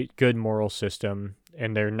good moral system,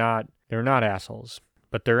 and they're not assholes,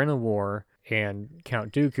 but they're in a war, and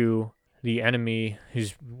Count Dooku, the enemy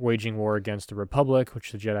who's waging war against the Republic,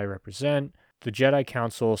 which the Jedi represent, the Jedi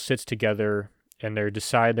Council sits together and they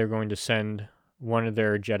decide they're going to send one of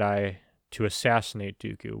their Jedi to assassinate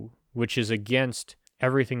Dooku, which is against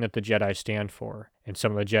everything that the Jedi stand for. And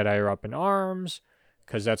some of the Jedi are up in arms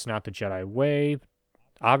because that's not the Jedi way.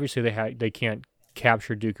 Obviously, they can't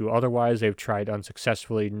capture Dooku. Otherwise, they've tried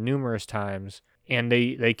unsuccessfully numerous times, and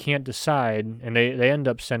they can't decide, and they end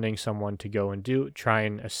up sending someone to go and try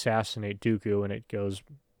and assassinate Dooku, and it goes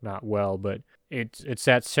not well. But it's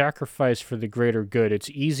that sacrifice for the greater good. It's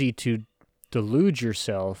easy to delude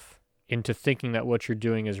yourself into thinking that what you're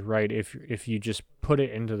doing is right if you just put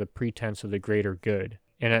it into the pretense of the greater good.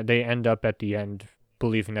 And they end up at the end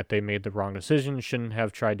believing that they made the wrong decision, shouldn't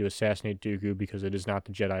have tried to assassinate Dooku because it is not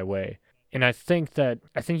the Jedi way. And I think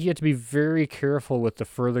you have to be very careful with the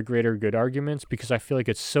further greater good arguments, because I feel like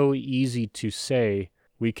it's so easy to say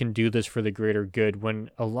we can do this for the greater good when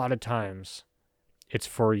a lot of times it's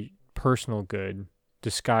for personal good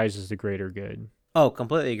disguised as the greater good. Oh,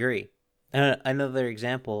 completely agree. Another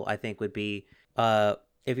example I think would be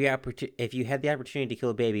if you had the opportunity to kill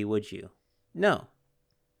a baby, would you? No.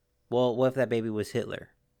 Well, what if that baby was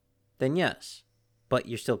Hitler? Then yes, but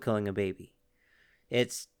you're still killing a baby.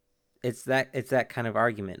 It's that kind of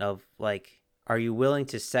argument of like, are you willing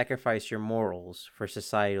to sacrifice your morals for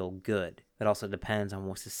societal good? That also depends on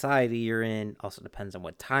what society you're in. Also depends on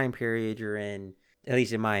what time period you're in. At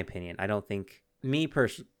least in my opinion, I don't think me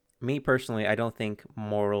personally, I don't think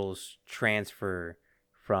morals transfer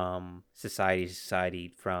from society to society,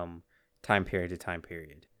 from time period to time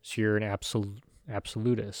period. So you're an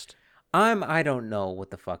absolutist. I don't know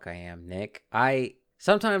what the fuck I am, Nick. I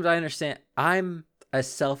sometimes I understand I'm a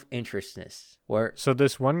self-interestness where So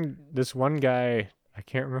this one guy, I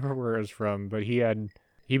can't remember where it was from, but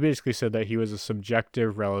he basically said that he was a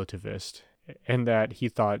subjective relativist and that he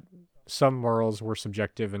thought some morals were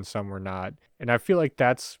subjective and some were not. And I feel like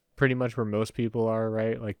that's pretty much where most people are,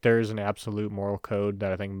 right? Like there's an absolute moral code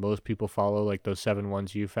that I think most people follow, like those 7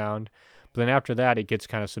 ones you found. But then after that, it gets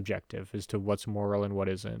kind of subjective as to what's moral and what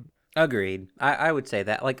isn't. agreed. I would say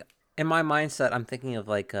that like in my mindset I'm thinking of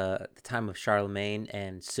like the time of Charlemagne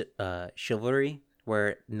and chivalry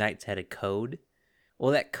where knights had a code.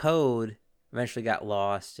 Well, that code eventually got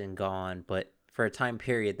lost and gone, but for a time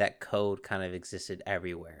period, that code kind of existed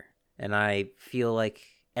everywhere. And I feel like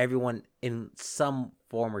everyone in some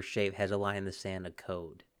form or shape has a line in the sand of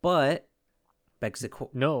code. But begs the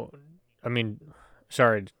No, I mean,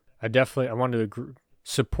 sorry, I wanted to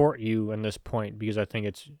support you in this point because I think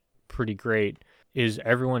it's pretty great. Is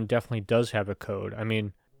everyone definitely does have a code? I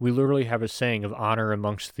mean, we literally have a saying of honor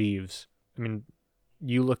amongst thieves. I mean,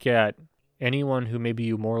 you look at anyone who maybe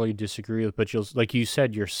you morally disagree with, but you'll, like you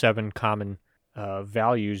said, your 7 common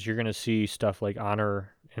values, you're going to see stuff like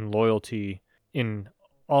honor and loyalty in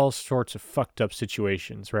all sorts of fucked up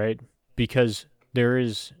situations, right? Because there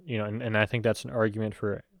is, and I think that's an argument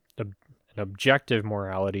for an objective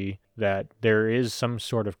morality that there is some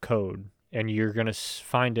sort of code and you're going to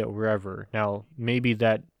find it wherever. Now, maybe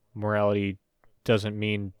that morality doesn't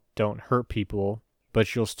mean don't hurt people,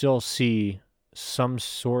 but you'll still see some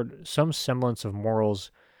semblance of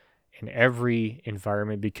morals in every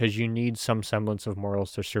environment because you need some semblance of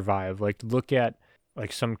morals to survive. Like look at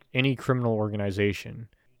like any criminal organization.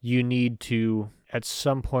 You need to at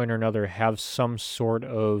some point or another have some sort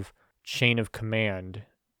of chain of command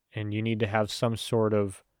and you need to have some sort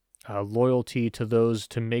of loyalty to those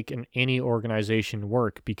to make any organization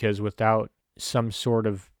work because without some sort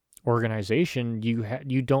of organization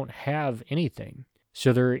you don't have anything.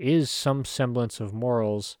 So there is some semblance of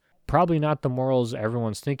morals, probably not the morals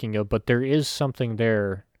everyone's thinking of, but there is something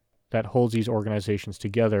there that holds these organizations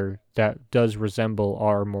together that does resemble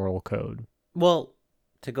our moral code. well,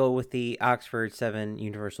 to go with the Oxford 7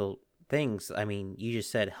 universal things, I mean, you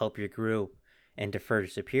just said help your group and defer to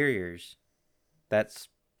superiors. That's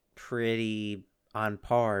pretty on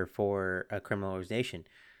par for a criminal organization.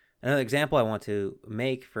 Another example I want to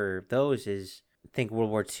make for those is think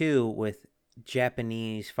World War II with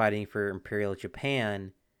Japanese fighting for Imperial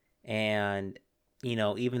Japan, and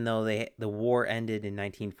even though the war ended in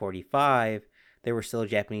 1945, there were still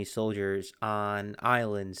Japanese soldiers on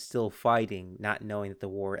islands still fighting, not knowing that the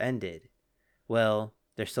war ended. Well,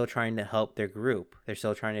 they're still trying to help their group. They're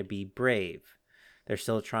still trying to be brave. They're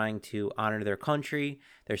still trying to honor their country.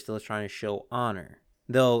 They're still trying to show honor.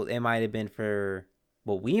 Though it might have been for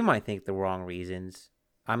what we might think the wrong reasons.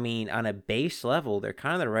 I mean, on a base level, they're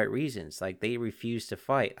kind of the right reasons. Like, they refuse to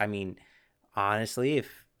fight. I mean, honestly,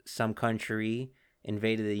 if some country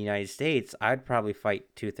invaded the United States, I'd probably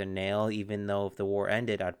fight tooth and nail. Even though if the war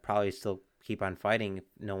ended, I'd probably still keep on fighting if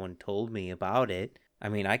no one told me about it. I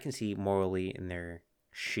mean, I can see morally in their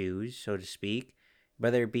shoes, so to speak,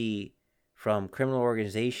 whether it be from criminal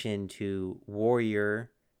organization to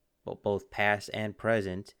warrior, both past and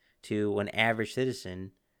present, to an average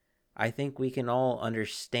citizen. I think we can all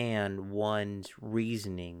understand one's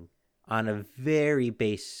reasoning on a very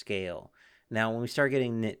base scale. Now, when we start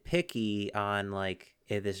getting nitpicky on like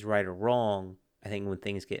if this is right or wrong, I think when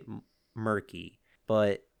things get murky.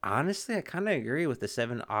 But honestly, I kind of agree with the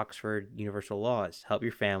 7 Oxford Universal Laws. Help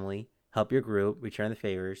your family, help your group, return the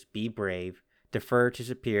favors, be brave, defer to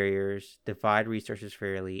superiors, divide resources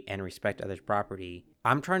fairly, and respect others' property.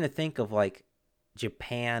 I'm trying to think of like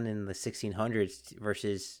Japan in the 1600s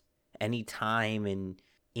versus any time in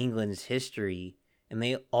England's history, and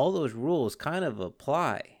they all those rules kind of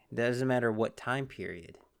apply. It doesn't matter what time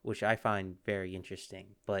period, which I find very interesting.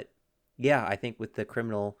 But yeah, I think with the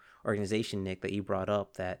criminal organization, Nick, that you brought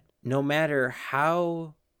up, that no matter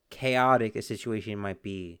how chaotic a situation might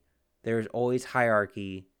be, there's always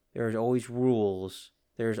hierarchy, there's always rules,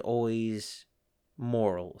 there's always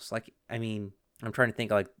morals. Like, I mean, I'm trying to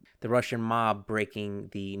think like the Russian mob breaking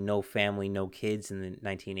the no family, no kids in the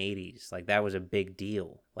 1980s. Like, that was a big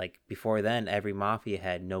deal. Like, before then, every mafia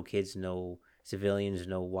had no kids, no civilians,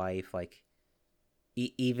 no wife. Like,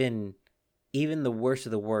 even the worst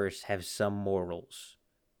of the worst have some morals.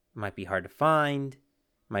 Might be hard to find,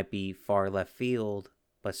 might be far left field,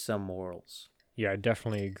 but some morals. Yeah, I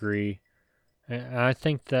definitely agree. And I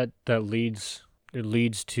think that leads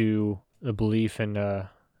to a belief in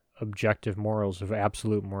objective morals, of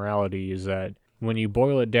absolute morality, is that when you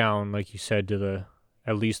boil it down, like you said, to the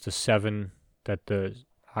at least the 7 that the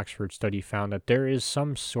Oxford study found, that there is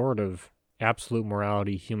some sort of absolute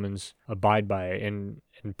morality humans abide by, and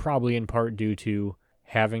probably in part due to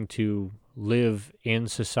having to live in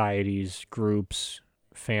societies, groups,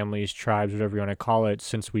 families, tribes, whatever you want to call it,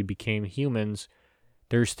 since we became humans.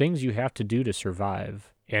 There's things you have to do to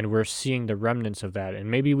survive, and we're seeing the remnants of that. And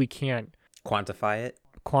maybe we can't Quantify it.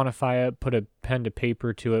 quantify it, put a pen to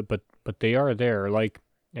paper to it, but they are there. Like,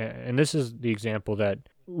 and this is the example that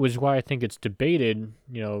was why I think it's debated.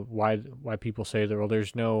 You know, why people say that, well,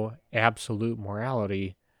 there's no absolute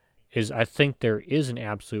morality. Is I think there is an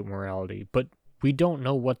absolute morality, but we don't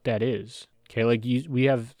know what that is. Okay, like we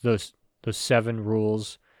have the 7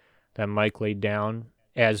 rules that Mike laid down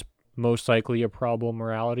as most likely a probable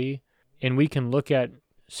morality, and we can look at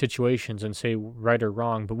situations and say right or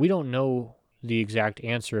wrong, but we don't know the exact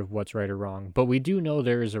answer of what's right or wrong. But we do know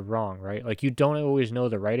there is a wrong, right? Like, you don't always know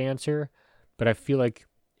the right answer, but I feel like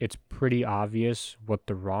it's pretty obvious what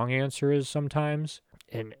the wrong answer is sometimes.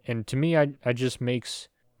 And to me, I just makes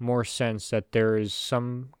more sense that there is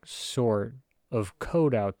some sort of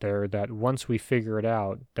code out there that once we figure it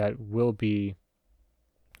out, that will be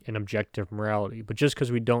an objective morality. But just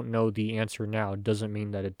because we don't know the answer now doesn't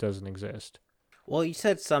mean that it doesn't exist. Well, you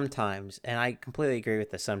said sometimes, and I completely agree with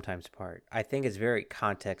the sometimes part. I think it's very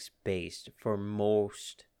context based for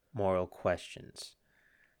most moral questions.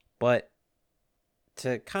 But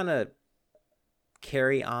to kind of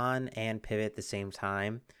carry on and pivot at the same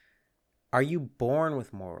time, are you born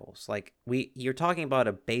with morals? Like, you're talking about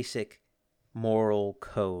a basic moral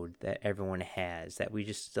code that everyone has that we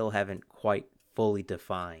just still haven't quite fully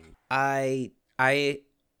defined. I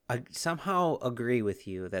somehow agree with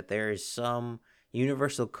you that there is some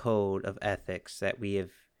universal code of ethics that we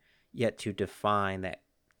have yet to define that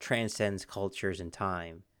transcends cultures and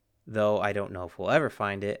time. Though I don't know if we'll ever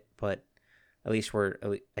find it, but at least we're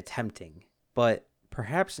attempting. But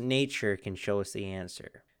perhaps nature can show us the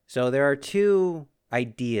answer. So there are 2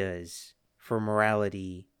 ideas for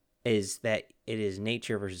morality, is that it is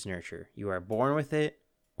nature versus nurture. You are born with it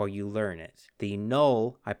or you learn it. The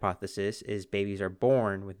null hypothesis is babies are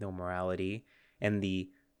born with no morality, and the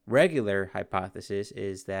regular hypothesis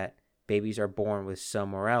is that babies are born with some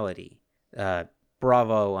morality.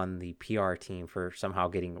 Bravo on the PR team for somehow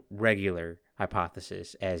getting regular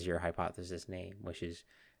hypothesis as your hypothesis name, which is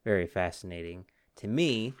very fascinating to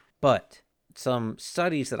me. But some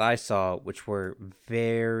studies that I saw which were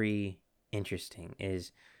very interesting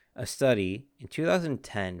is a study in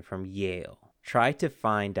 2010 from Yale tried to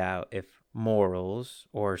find out if morals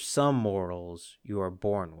or some morals you are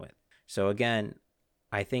born with. So again,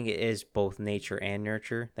 I think it is both nature and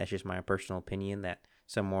nurture. That's just my personal opinion, that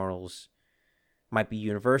some morals might be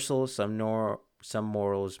universal, some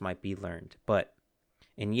morals might be learned. But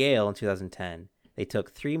in Yale in 2010, they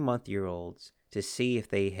took 3-month-olds to see if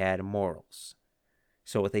they had morals.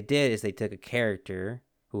 So what they did is they took a character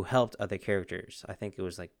who helped other characters. I think it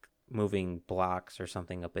was like moving blocks or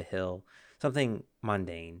something up a hill, something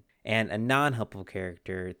mundane, and a non-helpful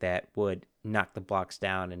character that would knock the blocks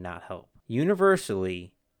down and not help.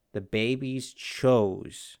 Universally, the babies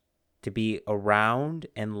chose to be around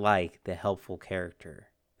and like the helpful character.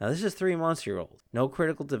 Now, this is 3-month-old. No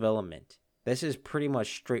critical development. This is pretty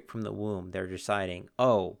much straight from the womb. They're deciding,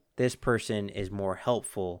 oh, this person is more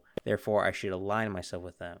helpful, therefore I should align myself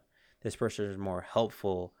with them. This person is more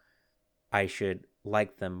helpful, I should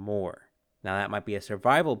like them more. Now, that might be a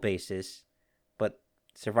survival basis, but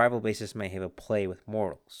survival basis may have a play with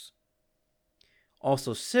morals.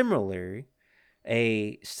 Also, similarly,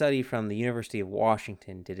 a study from the University of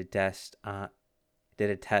Washington did a test on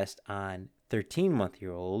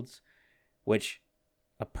 13-month-olds, which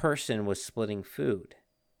a person was splitting food,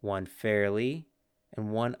 one fairly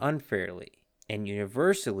and one unfairly. And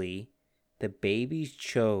universally, the babies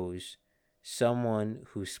chose someone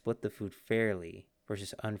who split the food fairly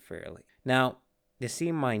versus unfairly. Now, this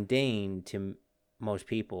seems mundane to most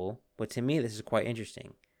people, but to me, this is quite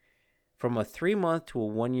interesting. From a 3-month to a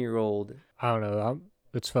 1-year-old. I don't know.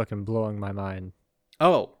 It's fucking blowing my mind.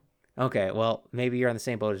 Oh, okay. Well, maybe you're on the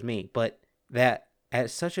same boat as me, but that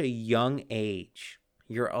at such a young age,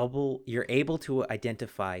 you're able to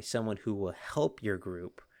identify someone who will help your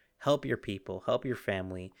group, help your people, help your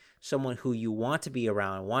family, someone who you want to be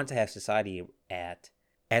around, want to have society at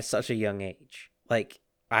such a young age. Like,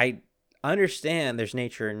 I understand there's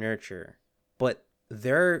nature and nurture, but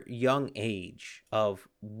their young age of,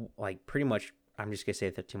 like, pretty much, I'm just going to say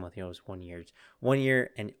 13-month-olds, 1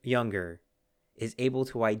 year and younger, is able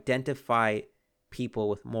to identify people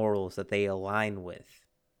with morals that they align with.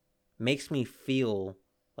 makes me feel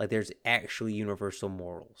like there's actually universal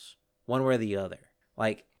morals, one way or the other.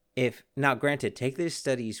 Like, if now, granted, take these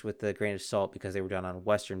studies with a grain of salt because they were done on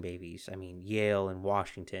Western babies. I mean, Yale and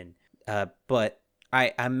Washington. But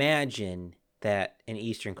I imagine that in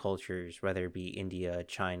Eastern cultures, whether it be India,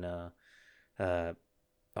 China, uh,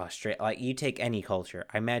 Australia, like you take any culture,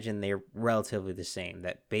 I imagine they're relatively the same.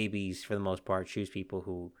 That babies, for the most part, choose people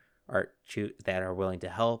who that are willing to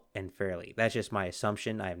help and fairly. That's just my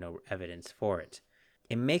assumption. I have no evidence for it.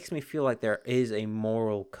 It makes me feel like there is a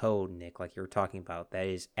moral code, Nick, like you were talking about, that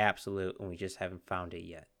is absolute, and we just haven't found it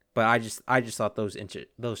yet. But I just thought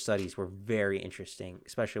those studies were very interesting,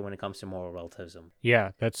 especially when it comes to moral relativism.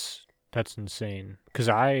 Yeah, that's insane. Because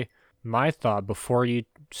my thought before you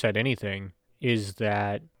said anything is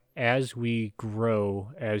that as we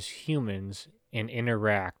grow as humans and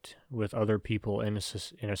interact with other people in a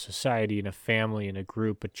society, in a family, in a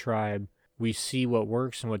group, a tribe, we see what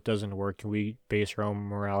works and what doesn't work, and we base our own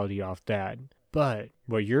morality off that. But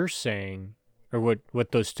what you're saying, or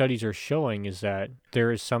what those studies are showing, is that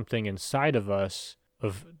there is something inside of us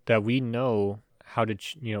of that we know how to,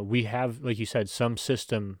 we have, like you said, some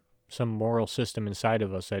system, some moral system inside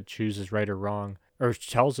of us that chooses right or wrong, or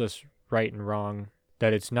tells us right and wrong,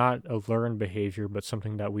 that it's not a learned behavior, but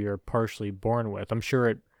something that we are partially born with. I'm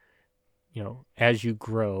sure as you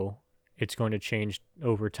grow, it's going to change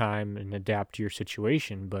over time and adapt to your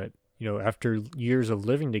situation. But, after years of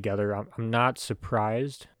living together, I'm not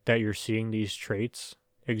surprised that you're seeing these traits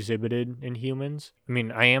exhibited in humans. I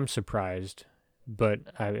mean, I am surprised, but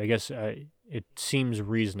I guess it seems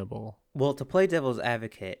reasonable. Well, to play devil's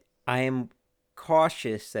advocate, I am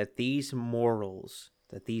cautious that these morals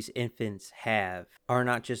that these infants have are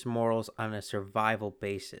not just morals on a survival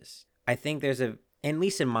basis. I think at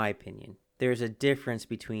least in my opinion, there's a difference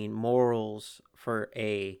between morals for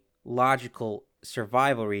a logical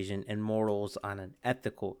survival region and morals on an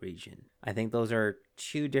ethical region. I think those are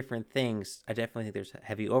two different things. I definitely think there's a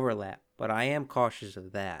heavy overlap, but I am cautious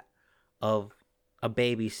of that, of a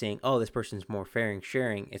baby saying, oh, this person's more fair and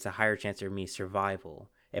sharing, it's a higher chance of me survival.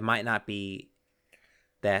 It might not be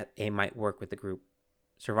that it might work with the group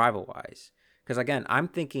survival wise. Because again, I'm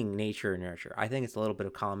thinking nature and nurture. I think it's a little bit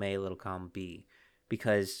of column A, a little column B,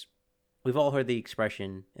 because we've all heard the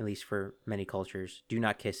expression, at least for many cultures, do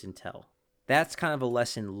not kiss and tell. That's kind of a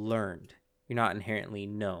lesson learned. You're not inherently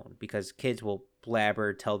known because kids will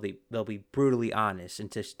blabber, they'll be brutally honest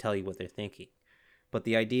and just tell you what they're thinking. But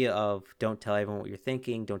the idea of don't tell everyone what you're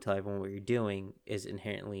thinking, don't tell everyone what you're doing is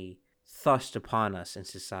inherently thrust upon us in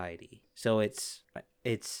society. So it's at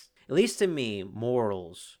least to me,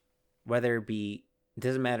 morals, whether it be, it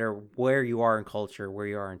doesn't matter where you are in culture, where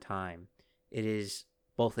you are in time, it is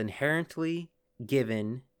both inherently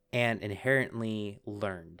given and inherently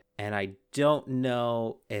learned. And I don't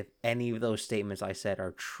know if any of those statements I said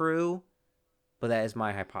are true, but that is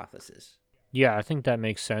my hypothesis. Yeah, I think that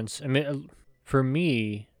makes sense. I mean, for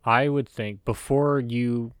me, I would think before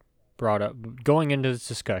you brought up going into this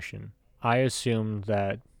discussion, I assumed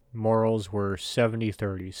that morals were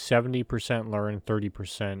 70-30, 70% learned,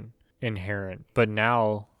 30% inherent. But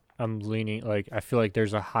now I'm leaning, like, I feel like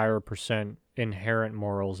there's a higher percent inherent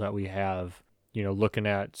morals that we have. Looking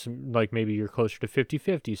at some, like maybe you're closer to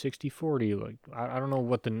 50-50, 60-40. Like, I don't know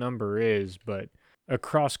what the number is, but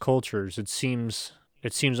across cultures, it seems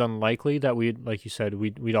unlikely that we'd, like you said,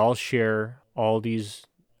 we'd all share all these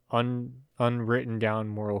unwritten down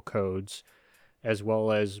moral codes, as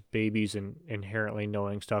well as babies and inherently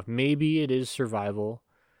knowing stuff. Maybe it is survival.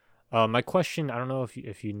 My question, I don't know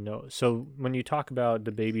if you know. So when you talk about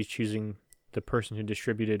the babies choosing the person who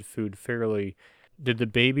distributed food fairly, did the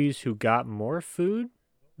babies who got more food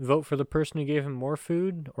vote for the person who gave him more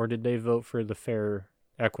food, or did they vote for the fair,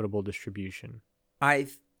 equitable distribution? I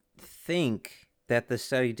think that the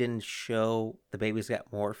study didn't show the babies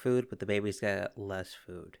got more food, but the babies got less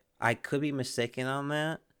food. I could be mistaken on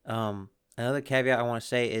that. Another caveat I want to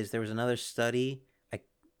say is there was another study. I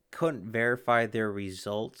couldn't verify their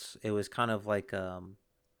results. It was kind of like a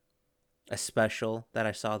special that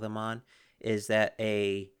I saw them on. Is that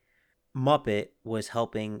a Muppet was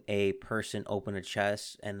helping a person open a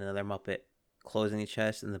chest, and another Muppet closing the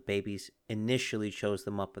chest, and the babies initially chose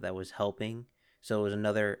the Muppet that was helping. So it was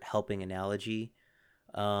another helping analogy.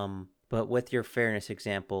 But with your fairness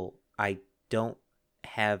example, I don't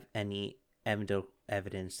have any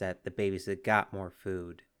evidence that the babies that got more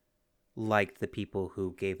food liked the people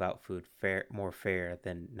who gave out food more fair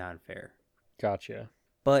than non-fair. Gotcha.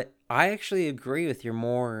 But I actually agree with your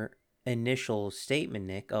more initial statement,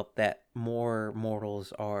 Nick, of that more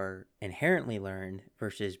mortals are inherently learned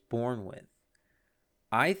versus born with.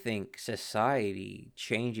 I think society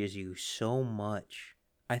changes you so much.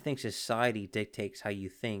 I think society dictates how you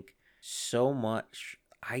think so much.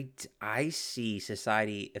 I see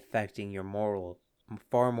society affecting your moral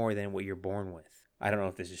far more than what you're born with. I don't know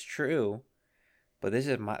if this is true, but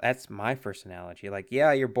that's my first analogy. Like,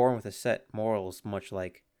 yeah, you're born with a set morals, much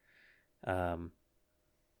like, um,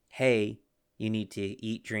 hey, you need to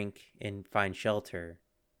eat, drink, and find shelter.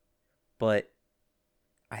 But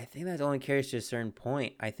I think that only carries to a certain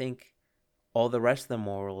point. I think all the rest of the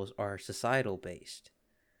morals are societal based.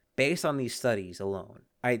 Based on these studies alone,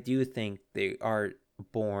 I do think they are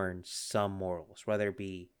born some morals, whether it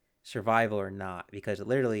be survival or not, because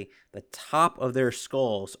literally the top of their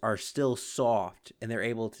skulls are still soft and they're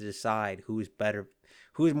able to decide who's better,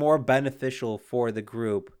 who's more beneficial for the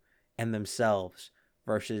group and themselves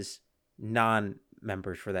versus non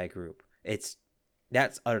members for that group.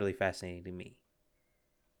 That's utterly fascinating to me.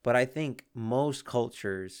 But I think most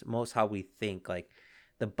cultures, most how we think, like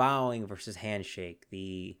the bowing versus handshake,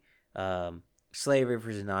 the um, slavery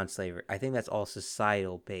versus non-slavery, I think that's all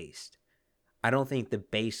societal based. I don't think the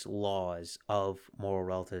base laws of moral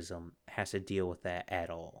relativism has to deal with that at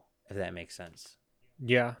all, if that makes sense.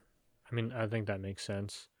 Yeah, I mean, I think that makes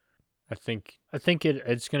sense. I think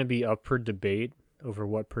it's going to be up for debate over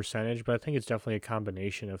what percentage, but I think it's definitely a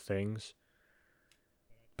combination of things.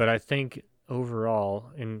 But I think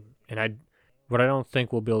overall, and I, what I don't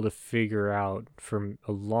think we'll be able to figure out for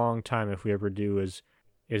a long time if we ever do is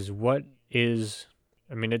what is.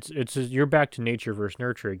 I mean, you're back to nature versus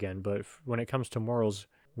nurture again. But when it comes to morals,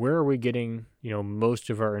 where are we getting most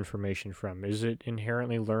of our information from? Is it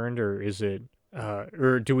inherently learned, or is it,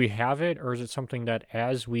 or do we have it, or is it something that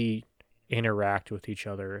as we interact with each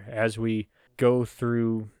other, as we go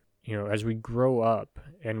through, as we grow up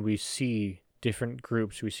and we see different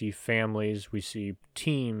groups, we see families, we see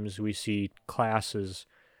teams, we see classes,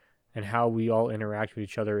 and how we all interact with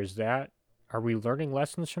each other, are we learning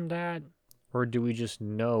lessons from that? Or do we just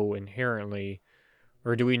know inherently,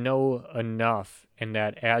 or do we know enough and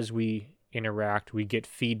that as we interact, we get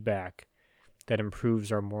feedback that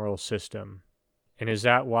improves our moral system? And is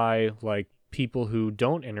that why, like, people who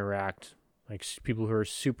don't interact, like people who are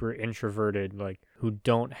super introverted, like who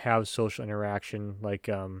don't have social interaction, like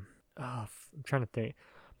I'm trying to think.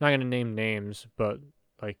 I'm not gonna name names, but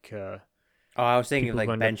like Oh, I was thinking of people who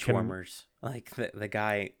like end up bench warmers, like the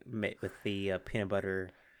guy with the peanut butter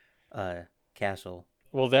uh, castle.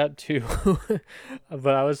 well, that too.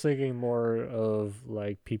 But I was thinking more of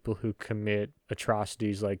like people who commit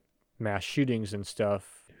atrocities like mass shootings and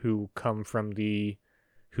stuff, who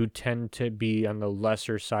tend to be on the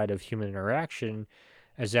lesser side of human interaction.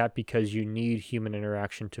 Is that because you need human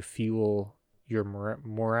interaction to fuel your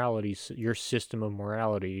morality, your system of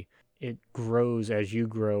morality? It grows as you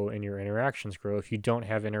grow and your interactions grow. If you don't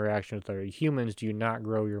have interaction with other humans, do you not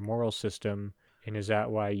grow your moral system? And is that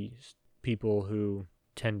why people who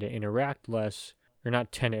tend to interact less, or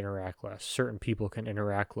not tend to interact less, certain people can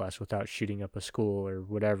interact less without shooting up a school or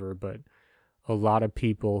whatever, but a lot of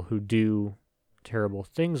people who do terrible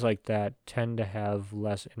things like that tend to have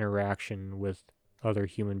less interaction with other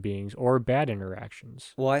human beings or bad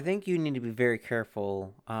interactions. Well, I think you need to be very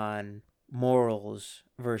careful on morals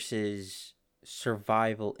versus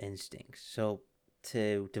survival instincts. So,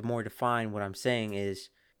 to more define what I'm saying is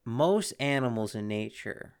most animals in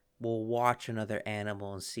nature will watch another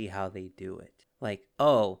animal and see how they do it. Like,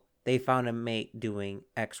 oh, they found a mate doing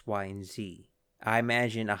X, Y, and Z. I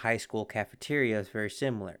imagine a high school cafeteria is very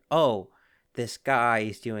similar. Oh, this guy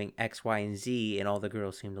is doing X, Y, and Z, and all the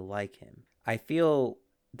girls seem to like him. I feel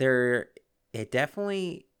there it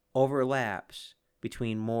definitely overlaps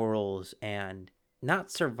between morals and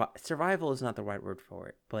not survival is not the right word for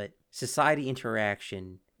it, but society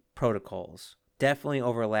interaction protocols definitely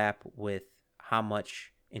overlap with how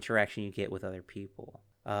much interaction you get with other people.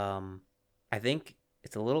 I think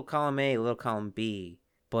it's a little column A, a little column B,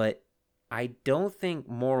 but I don't think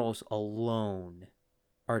morals alone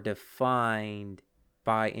are defined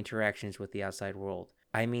by interactions with the outside world.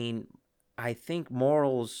 I mean, I think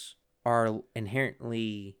morals are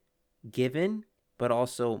inherently given, but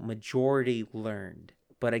also majority learned.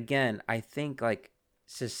 But again, I think like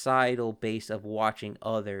societal base of watching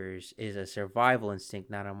others is a survival instinct,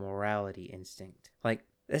 not a morality instinct. Like,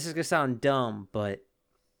 this is gonna sound dumb, but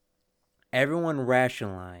everyone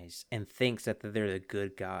rationalizes and thinks that they're the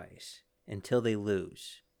good guys until they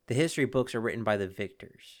lose. The history books are written by the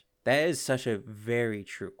victors. That is such a very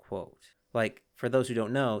true quote. Like, for those who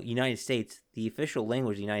don't know, United States, the official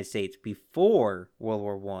language of the United States before World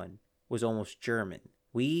War One was almost German.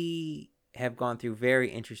 We have gone through very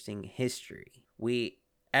interesting history.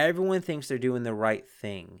 Everyone thinks they're doing the right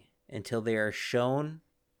thing until they are shown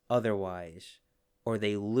otherwise, or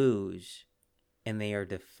they lose and they are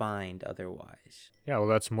defined otherwise. Yeah, well,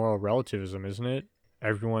 that's moral relativism, isn't it?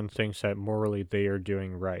 Everyone thinks that morally they are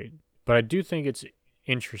doing right. But I do think it's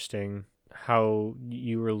interesting how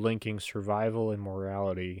you were linking survival and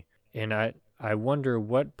morality. And I wonder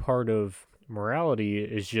what part of morality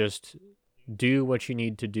is just do what you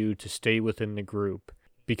need to do to stay within the group.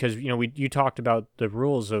 Because you talked about the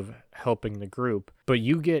rules of helping the group, but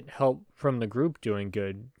you get help from the group doing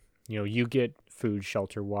good. You get food,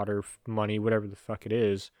 shelter, water, money, whatever the fuck it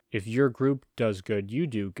is. If your group does good, you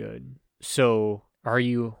do good. So are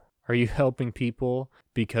you helping people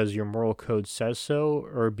because your moral code says so,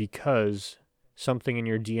 or because something in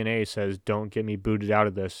your DNA says don't get me booted out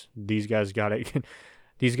of this? These guys got it.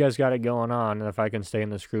 These guys got it going on, and if I can stay in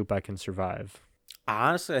this group, I can survive.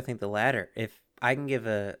 Honestly, I think the latter. If I can give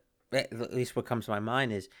at least what comes to my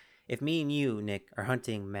mind is if me and you, Nick, are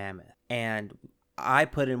hunting mammoth and I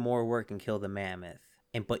put in more work and kill the mammoth,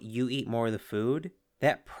 but you eat more of the food,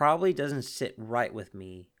 that probably doesn't sit right with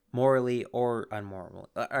me morally or unmorally.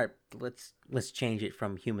 All right, let's change it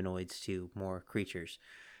from humanoids to more creatures.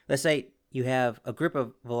 Let's say you have a group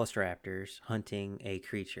of velociraptors hunting a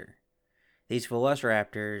creature. These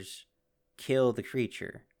velociraptors kill the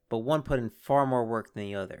creature, but one put in far more work than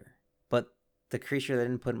the other. But the creature that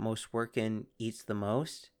didn't put most work in eats the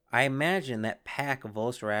most. I imagine that pack of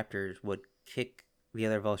velociraptors would kick the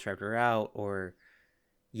other velociraptor out, or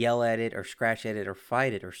yell at it, or scratch at it, or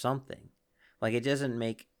fight it, or something. Like, it doesn't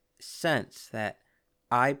make sense that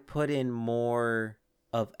I put in more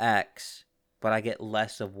of X, but I get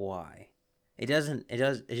less of Y. It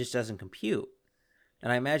just doesn't compute.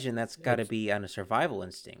 And I imagine that's got to It's be on a survival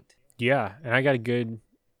instinct. Yeah, and I got a good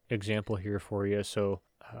example here for you. So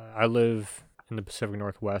I live in the Pacific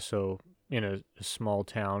Northwest, so in a small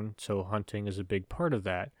town, so hunting is a big part of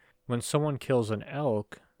that. When someone kills an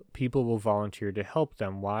elk, people will volunteer to help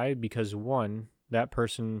them. Why? Because one, that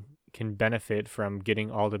person can benefit from getting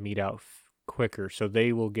all the meat out quicker, so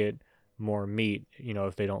they will get more meat,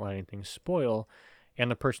 if they don't let anything spoil. And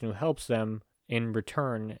the person who helps them in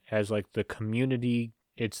return, as like the community,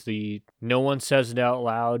 it's the no one says it out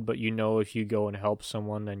loud, but if you go and help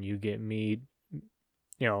someone, then you get meat.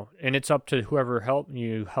 And it's up to whoever help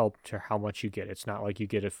to how much you get. It's not like you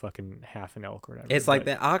get a fucking half an elk or whatever. It's like But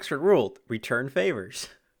that Oxford rule: return favors.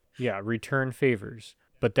 yeah, return favors.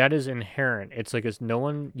 But that is inherent. It's like it's no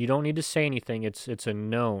one. You don't need to say anything. It's a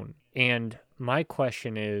known. And my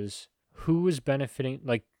question is, who is benefiting?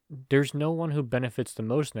 Like, there's no one who benefits the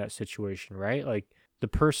most in that situation, right? Like the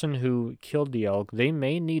person who killed the elk, they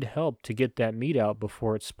may need help to get that meat out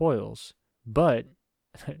before it spoils. But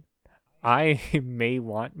I may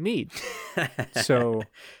want meat. So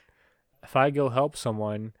if I go help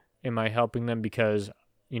someone, am I helping them because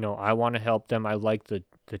I want to help them? I like the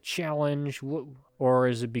challenge, or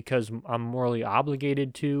is it because I'm morally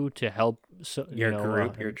obligated to help? Your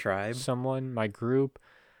group, your tribe. Someone, my group.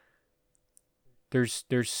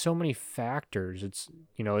 There's so many factors. It's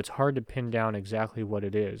hard to pin down exactly what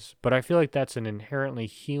it is, but I feel like that's an inherently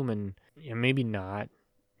human. Maybe not.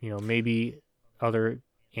 Maybe other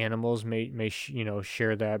animals may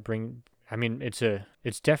share that. I mean,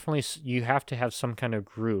 it's definitely, you have to have some kind of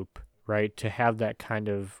group, right, to have that kind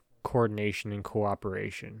of coordination and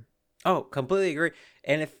cooperation. Oh, completely agree.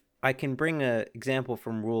 And if I can bring a example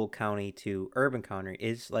from rural county to urban county,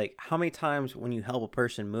 is like how many times when you help a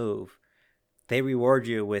person move, they reward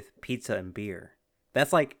you with pizza and beer.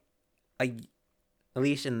 That's like a at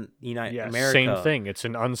least in United Yeah, same America. thing. It's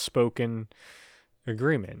an unspoken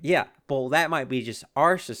agreement. Yeah, well, that might be just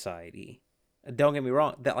our society. Don't get me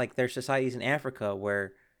wrong. That like there's societies in Africa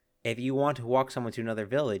where if you want to walk someone to another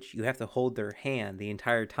village, you have to hold their hand the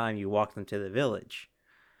entire time you walk them to the village.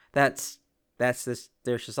 That's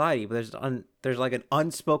their society. But there's like an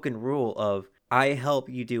unspoken rule of I help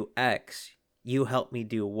you do X, you help me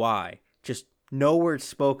do Y. Just no words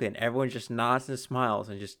spoken. Everyone just nods and smiles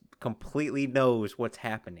and just completely knows what's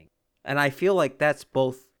happening. And I feel like that's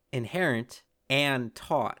both inherent and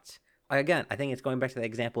taught. Again, I think it's going back to the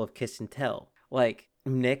example of kiss and tell. Like,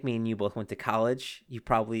 Nick, me and you both went to college. You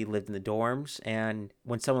probably lived in the dorms. And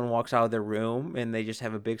when someone walks out of their room and they just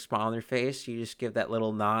have a big smile on their face, you just give that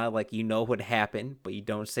little nod, like you know what happened, but you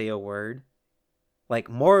don't say a word. Like,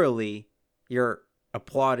 morally, you're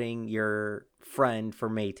applauding your friend for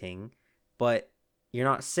mating, but you're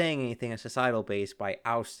not saying anything on societal base by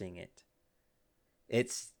ousting it.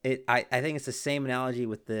 I think it's the same analogy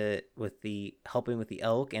with the helping with the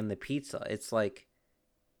elk and the pizza. It's like,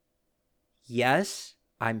 yes,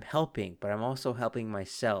 I'm helping, but I'm also helping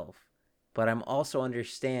myself. but I'm also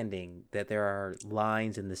understanding that there are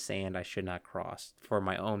lines in the sand I should not cross for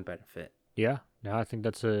my own benefit. Yeah, no, I think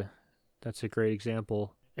that's a great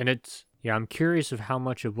example. And it's yeah, I'm curious of how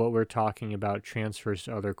much of what we're talking about transfers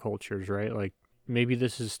to other cultures, right? Like maybe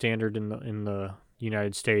this is standard in the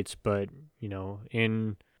United States, but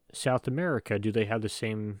in South America, do they have the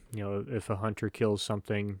same, if a hunter kills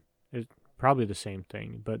something, it's probably the same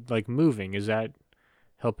thing. But like moving, is that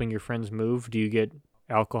helping your friends move? Do you get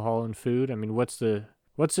alcohol and food? I mean, what's the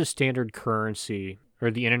standard currency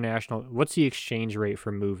or the international? What's the exchange rate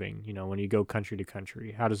for moving? When you go country to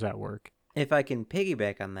country, how does that work? If I can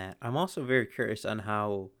piggyback on that, I'm also very curious on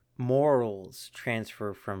how morals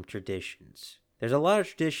transfer from traditions. There's a lot of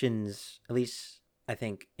traditions, at least I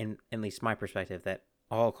think, in at least my perspective, that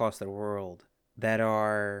all across the world that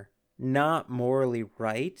are not morally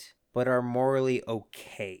right, but are morally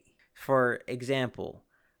okay. For example,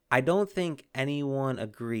 I don't think anyone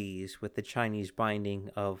agrees with the Chinese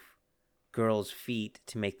binding of girls' feet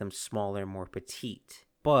to make them smaller, more petite.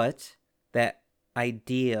 But that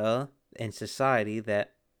idea in society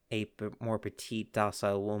that a more petite,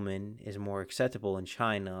 docile woman is more acceptable in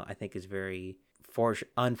China, I think is very,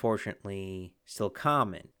 unfortunately, still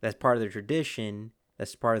common. That's part of their tradition,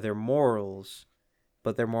 that's part of their morals,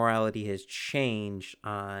 but their morality has changed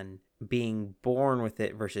on being born with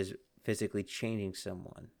it versus physically changing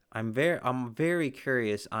someone. I'm very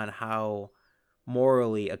curious on how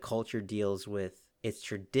morally a culture deals with its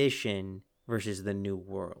tradition versus the new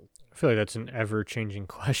world. I feel like that's an ever changing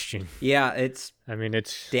question. Yeah, it's I mean,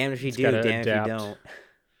 it's damned if you it's got do, to damned if you adapt. don't.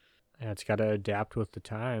 Yeah, it's got to adapt with the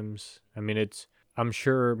times. I mean, I'm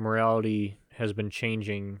sure morality has been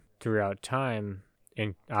changing throughout time,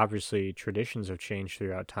 and obviously traditions have changed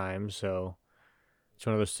throughout time. So it's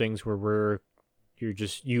one of those things where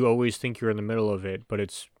you always think you're in the middle of it, but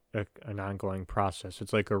it's an ongoing process.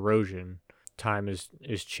 It's like erosion. Time is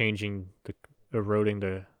changing eroding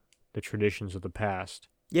the traditions of the past.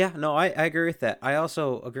 Yeah, no, I agree with that. I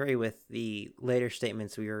also agree with the later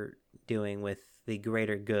statements we were doing with the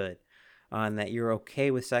greater good, on that you're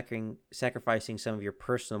okay with sacrificing some of your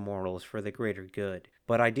personal morals for the greater good.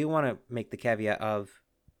 But I do want to make the caveat of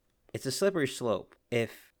it's a slippery slope.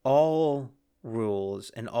 If all rules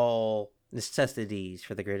and all necessities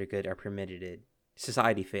for the greater good are permitted,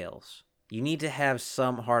 society fails. You need to have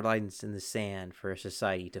some hard lines in the sand for a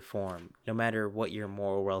society to form, no matter what your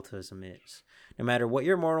moral relativism is. No matter what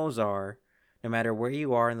your morals are, no matter where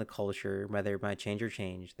you are in the culture, whether it might change or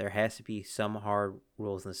change, there has to be some hard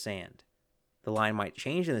rules in the sand. The line might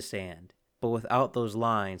change in the sand, but without those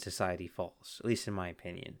lines, society falls, at least in my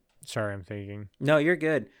opinion. Sorry, I'm thinking. No, you're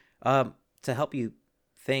good. To help you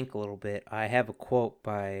think a little bit, I have a quote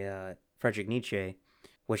by Friedrich Nietzsche,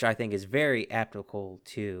 which I think is very applicable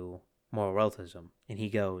to moral relativism. And he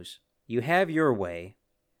goes, "You have your way,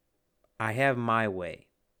 I have my way.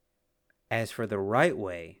 As for the right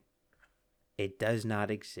way, it does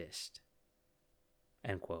not exist."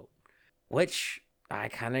 End quote. Which I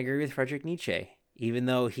kind of agree with Friedrich Nietzsche, even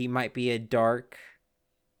though he might be a dark,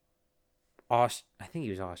 I think he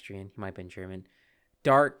was Austrian, he might have been German,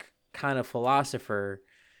 dark kind of philosopher.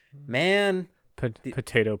 Man,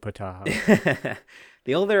 Potato pataha.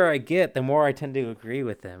 the older I get, the more I tend to agree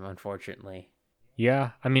with him, unfortunately.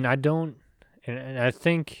 Yeah, I mean, I don't, and I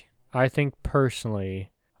think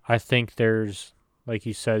personally, I think there's, like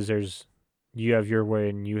he says, there's you have your way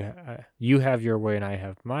and you have your way and I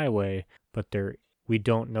have my way, but we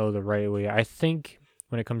don't know the right way. I think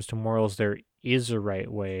when it comes to morals, there is a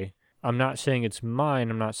right way. I'm not saying it's mine.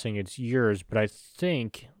 I'm not saying it's yours, but I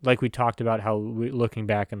think, like we talked about, how looking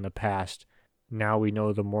back in the past, now we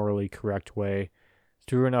know the morally correct way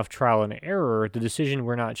through enough trial and error, the decision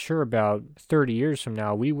we're not sure about 30 years from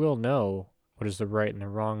now, we will know what is the right and the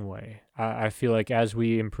wrong way. I feel like as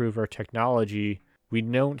we improve our technology, we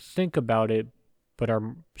don't think about it, but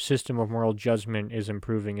our system of moral judgment is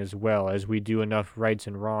improving as well. As we do enough rights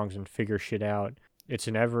and wrongs and figure shit out, it's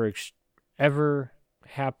an ever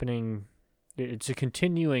happening, it's a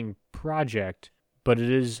continuing project, but it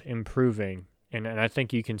is improving. And I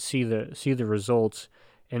think you can see the results.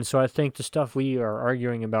 And so I think the stuff we are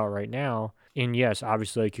arguing about right now, and yes,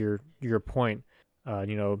 obviously, like your point, uh,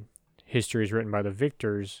 you know, history is written by the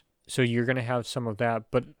victors. So you're going to have some of that,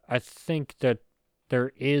 but I think that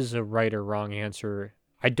there is a right or wrong answer.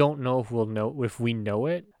 I don't know if we know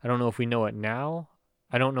it. I don't know if we know it now.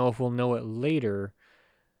 I don't know if we'll know it later.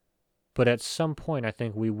 But at some point, I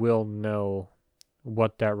think we will know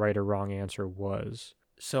what that right or wrong answer was.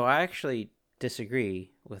 So I actually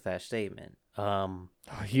disagree with that statement. Oh,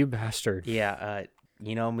 you bastard. Yeah,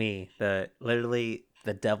 you know me, the literally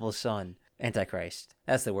the devil's son. Antichrist.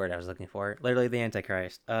 That's the word I was looking for. Literally the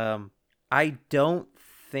Antichrist. I don't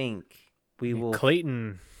think we will.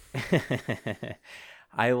 Clayton.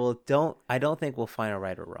 I don't think we'll find a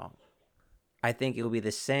right or wrong. I think it will be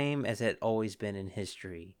the same as it always been in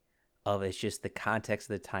history. Of it's just the context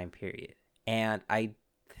of the time period, and I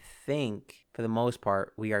think for the most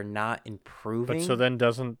part we are not improving. But so then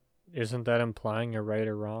isn't that implying a right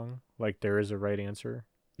or wrong? Like there is a right answer?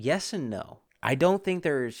 Yes and no. I don't think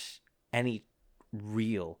there's any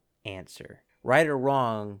real answer. Right or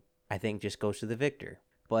wrong, I think just goes to the victor.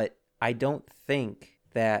 But I don't think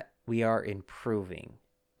that we are improving.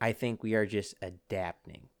 I think we are just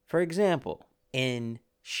adapting. For example, in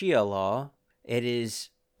Shia law, it is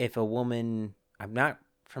if a woman, I'm not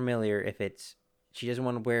familiar if it's she doesn't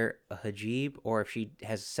want to wear a hijab or if she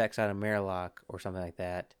has sex on a Marilock or something like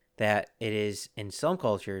that, that it is in some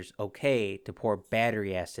cultures okay to pour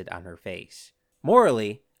battery acid on her face.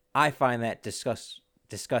 Morally, I find that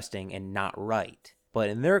disgusting and not right. But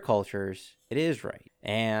in their cultures, it is right.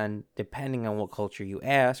 And depending on what culture you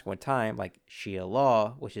ask, what time, like Shia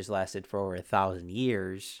law, which has lasted for over 1,000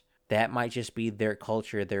 years, that might just be their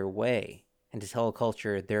culture, their way. And to tell a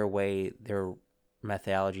culture their way, their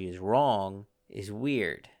methodology is wrong is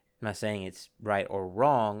weird. I'm not saying it's right or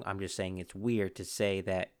wrong. I'm just saying it's weird to say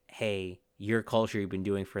that, hey, your culture you've been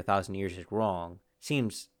doing for 1,000 years is wrong.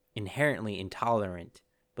 Seems inherently intolerant,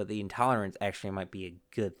 but the intolerance actually might be a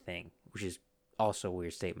good thing, which is also a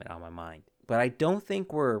weird statement on my mind. But I don't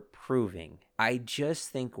think we're proving. I just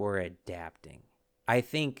think we're adapting. I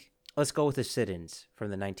think, let's go with the sit-ins from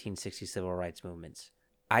the 1960 civil rights movements.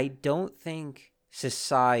 I don't think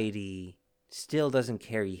society still doesn't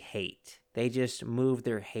carry hate. They just moved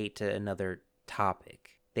their hate to another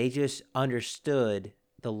topic. They just understood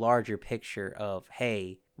the larger picture of,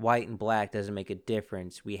 hey, white and black doesn't make a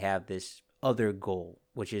difference. We have this other goal,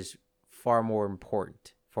 which is far more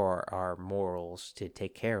important for our morals to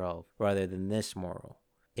take care of rather than this moral.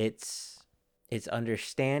 It's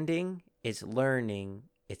understanding, it's learning,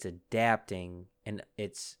 it's adapting, and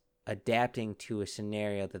it's adapting to a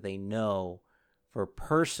scenario that they know for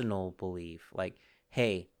personal belief. Like,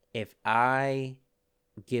 hey, if I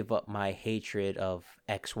give up my hatred of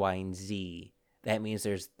X, Y, and Z, that means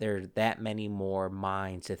there's that many more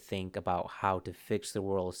minds to think about how to fix the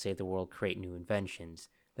world, save the world, create new inventions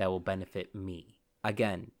that will benefit me.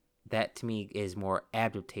 Again, that to me is more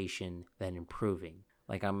adaptation than improving.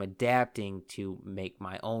 Like I'm adapting to make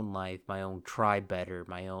my own life, my own tribe better,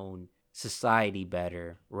 my own society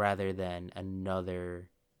better, rather than another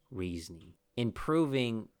reasoning.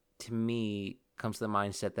 Improving, to me, comes to the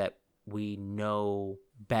mindset that we know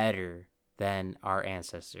better than our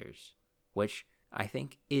ancestors, which I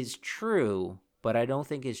think is true, but I don't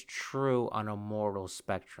think is true on a moral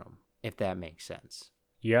spectrum, if that makes sense.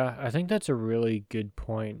 Yeah, I think that's a really good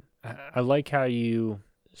point. I like how you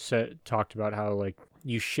talked about how like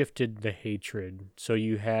you shifted the hatred. So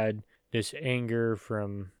you had this anger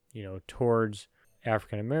from, towards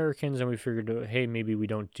African Americans, and we figured, hey, maybe we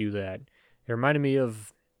don't do that. It reminded me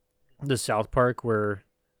of the South Park where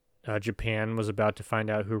Japan was about to find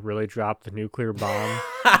out who really dropped the nuclear bomb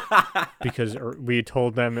because we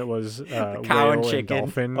told them it was Cow and whale and chicken.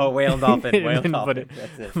 dolphin. Oh, whale and dolphin. Whale and dolphin.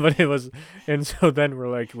 That's it. But it was, and so then we're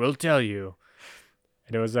like, we'll tell you.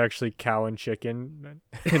 And it was actually cow and chicken.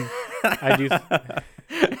 And I do.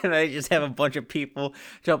 And I just have a bunch of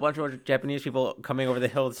Japanese people coming over the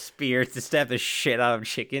hill with spears to stab the shit out of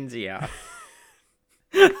chickens. Yeah.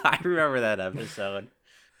 I remember that episode.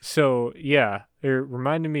 So yeah, it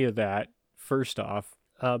reminded me of that first off.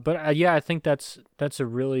 But yeah, I think that's a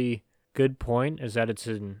really good point. Is that it's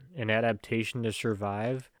an adaptation to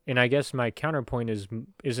survive, and I guess my counterpoint is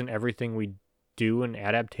isn't everything we do an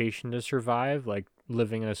adaptation to survive? Like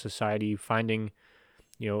living in a society, finding,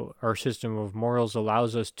 our system of morals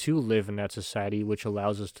allows us to live in that society, which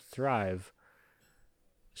allows us to thrive.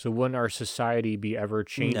 So wouldn't our society be ever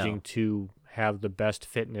changing to have the best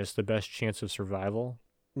fitness, the best chance of survival?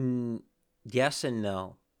 Yes and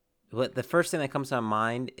no. But the first thing that comes to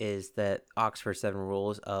mind is that Oxford 7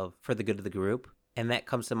 rules of for the good of the group, and that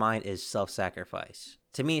comes to mind is self-sacrifice.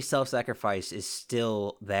 To me, self-sacrifice is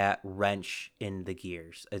still that wrench in the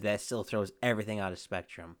gears. That still throws everything out of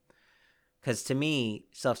spectrum. Because to me,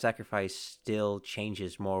 self-sacrifice still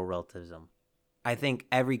changes moral relativism. I think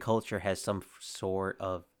every culture has some sort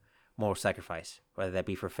of moral sacrifice, whether that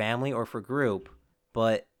be for family or for group.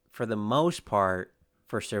 But for the most part,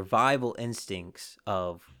 for survival instincts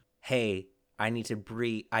of, hey, I need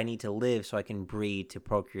to live so I can breed, to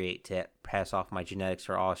procreate, to pass off my genetics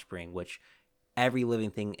or offspring, which every living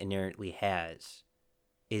thing inherently has,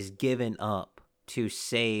 is given up to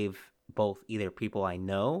save both either people I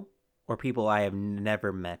know or people I have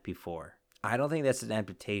never met before. I don't think that's an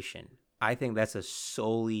amputation. I think that's a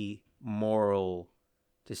solely moral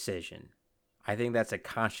decision. I think that's a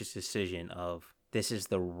conscious decision of this is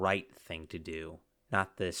the right thing to do,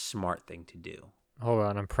 not the smart thing to do. Hold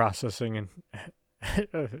on, I'm processing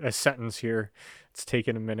a sentence here. It's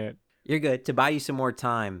taking a minute. You're good. To buy you some more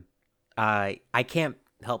time, I can't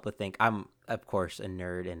help but think I'm, of course, a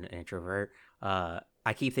nerd and an introvert.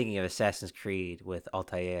 I keep thinking of Assassin's Creed with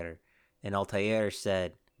Altair, and Altair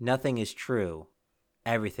said, "Nothing is true,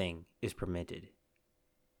 everything is permitted,"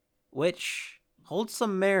 which holds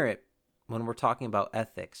some merit when we're talking about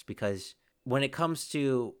ethics, because when it comes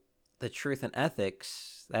to the truth and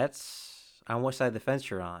ethics, that's on what side of the fence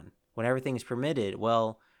you're on. When everything is permitted,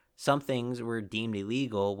 well, some things were deemed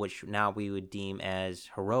illegal, which now we would deem as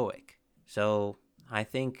heroic. So I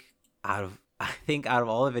think out of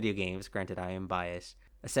all the video games, granted I am biased,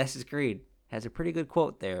 Assassin's Creed has a pretty good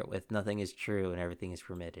quote there with "nothing is true and everything is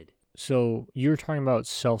permitted." So you were talking about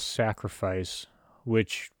self-sacrifice,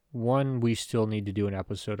 which one we still need to do an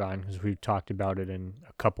episode on because we've talked about it in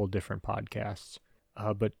a couple different podcasts.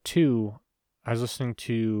 But two, I was listening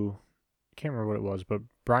to, I can't remember what it was, but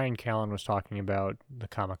Brian Callen was talking about the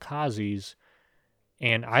kamikazes,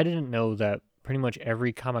 and I didn't know that pretty much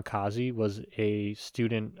every kamikaze was a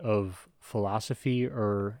student of philosophy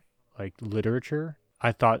or like literature.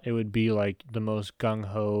 I thought it would be like the most gung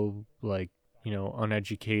ho, like,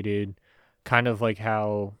 uneducated, kind of like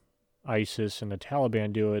how ISIS and the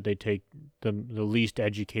Taliban do it. They take the least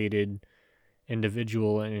educated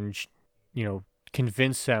individual and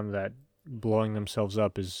convince them that blowing themselves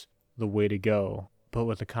up is the way to go. But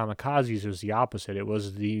with the kamikazes, it was the opposite. It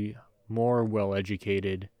was the more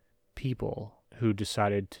well-educated people who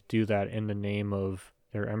decided to do that in the name of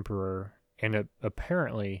their emperor. And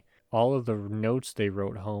apparently, all of the notes they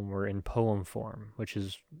wrote home were in poem form, which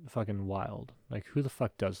is fucking wild. Like, who the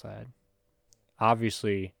fuck does that?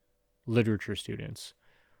 Obviously, literature students.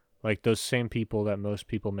 Like, those same people that most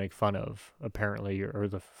people make fun of, apparently, are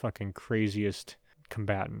the fucking craziest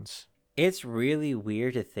combatants. It's really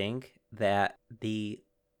weird to think that the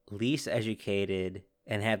least educated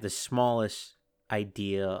and have the smallest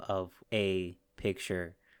idea of a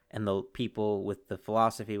picture, and the people with the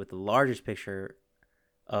philosophy with the largest picture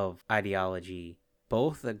of ideology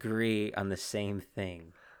both agree on the same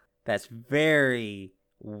thing. That's very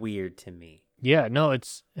weird to me. Yeah, no,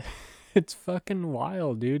 it's it's fucking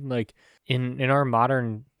wild, dude. Like, in our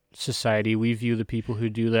modern society, we view the people who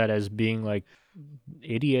do that as being like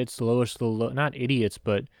idiots, the lowest of the low, not idiots,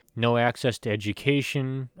 but no access to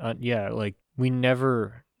education. Yeah, like, we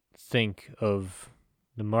never think of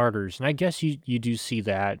the martyrs. And I guess you do see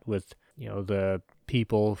that with, the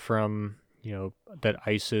people from, that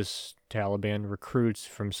ISIS, Taliban recruits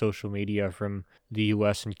from social media, from the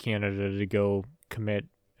US and Canada to go commit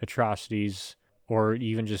atrocities or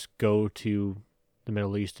even just go to the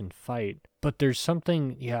Middle East and fight. But there's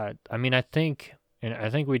something, yeah, I mean, I think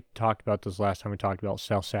we talked about this last time we talked about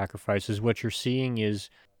self-sacrifice, is what you're seeing is,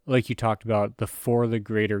 like you talked about, the for the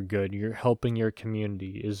greater good. You're helping your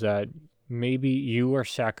community, is that maybe you are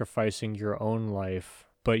sacrificing your own life,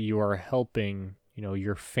 but you are helping,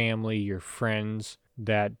 your family, your friends,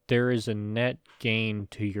 that there is a net gain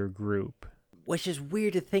to your group. Which is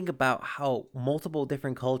weird to think about how multiple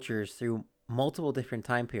different cultures through multiple different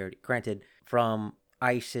time periods, granted, from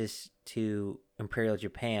ISIS to Imperial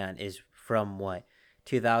Japan is from what,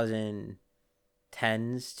 2010s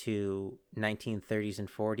to 1930s and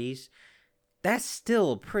 40s. That's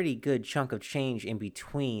still a pretty good chunk of change in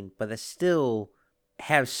between, but that still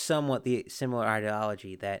have somewhat the similar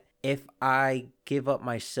ideology that if I give up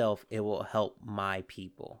myself, it will help my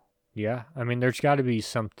people. Yeah, I mean, there's got to be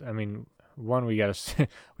something. I mean, one, we got to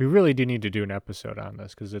we really do need to do an episode on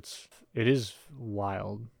this because it is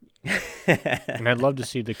wild. And I'd love to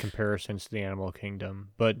see the comparisons to the animal kingdom.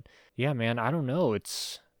 But yeah, man, I don't know.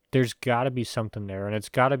 There's got to be something there, and it's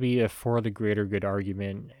got to be a for the greater good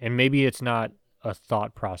argument. And maybe it's not a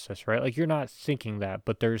thought process, right? Like, you're not thinking that,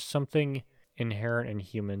 but there's something inherent in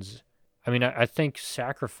humans. I mean, I think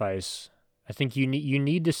sacrifice. I think you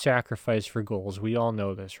need to sacrifice for goals. We all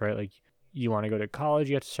know this, right? Like, you want to go to college,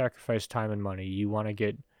 you have to sacrifice time and money. You want to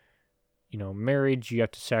get, married, you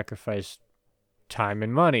have to sacrifice time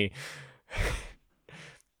and money.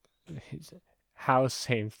 House,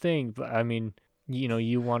 same thing. But I mean,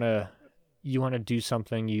 you want to do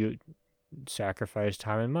something, you sacrifice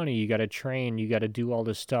time and money. You got to train, you got to do all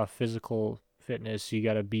this stuff, physical fitness. You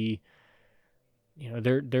got to be,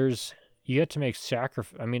 there's you have to make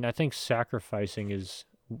sacrifice. I mean, I think sacrificing is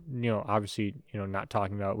obviously, not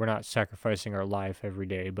talking about, we're not sacrificing our life every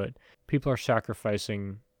day, but people are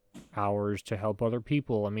sacrificing hours to help other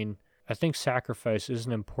people. I mean, I think sacrifice is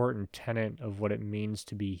an important tenet of what it means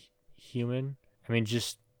to be human. I mean,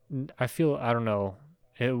 I feel, I don't know,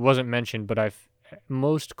 it wasn't mentioned, but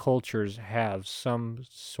most cultures have some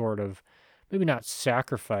sort of, maybe not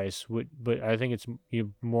sacrifice, but I think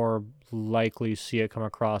you more likely see it come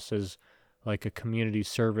across as like a community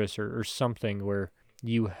service or something where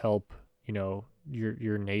you help,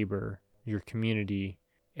 your neighbor, your community,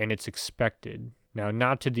 and it's expected. Now,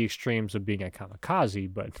 not to the extremes of being a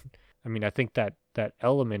kamikaze, but I mean, I think that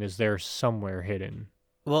element is there somewhere hidden.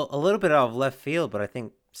 Well, a little bit out of left field, but I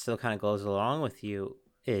think still kind of goes along with you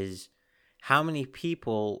is how many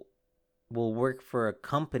people will work for a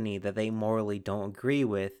company that they morally don't agree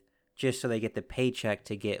with just so they get the paycheck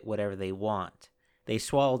to get whatever they want. They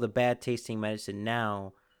swallow the bad tasting medicine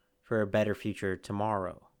now for a better future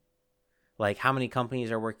tomorrow. Like how many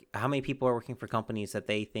people are working for companies that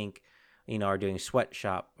they think, are doing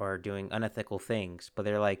sweatshop or doing unethical things, but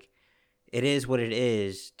they're like, it is what it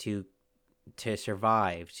is to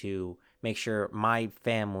survive, to make sure my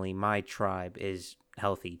family, my tribe is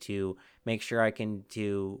healthy, to make sure I can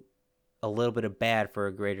do a little bit of bad for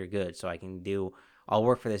a greater good. So I'll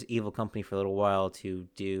work for this evil company for a little while to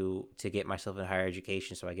get myself in higher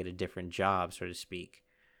education so I get a different job, so to speak.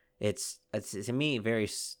 It's to me very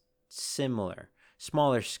similar,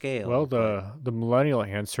 smaller Well, scale, but the millennial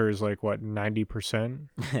answer is like what, 90%?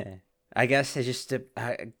 I guess it just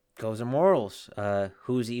goes to morals.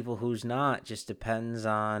 Who's evil, who's not, just depends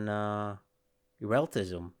on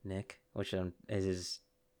relativism, Nick, which is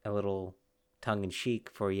a little tongue in cheek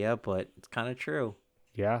for you, but it's kind of true.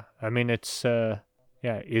 Yeah. I mean,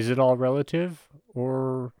 yeah, is it all relative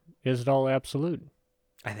or is it all absolute?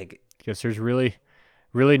 I think. Guess there's really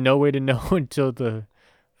no way to know until the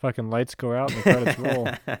fucking lights go out and the credits roll.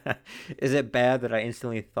 Is it bad that I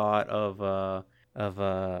instantly thought of oh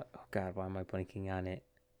god, why am I blanking on it?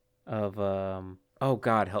 Of oh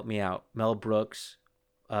god, help me out. Mel Brooks,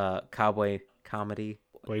 cowboy comedy.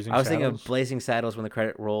 Blazing I was thinking of Saddles? Blazing Saddles when the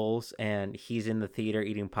credit rolls and he's in the theater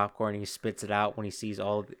eating popcorn and he spits it out when he sees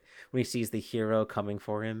the hero coming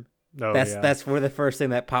for him. Oh, yeah. That's where the first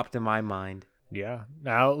thing that popped in my mind. Yeah.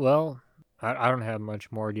 Now, well, I don't have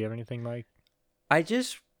much more. Do you have anything, Mike? I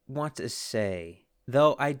just want to say,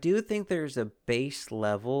 though I do think there's a base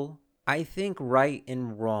level, I think right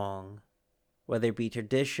and wrong, whether it be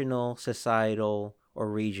traditional, societal,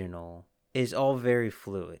 or regional, is all very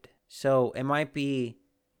fluid. So it might be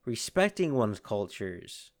respecting one's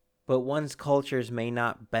cultures, but one's cultures may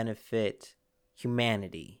not benefit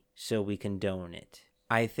humanity, so we condone it.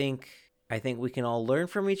 I think we can all learn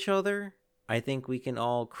from each other. I think we can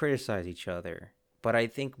all criticize each other. But I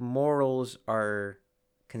think morals are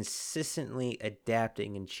consistently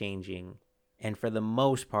adapting and changing, and for the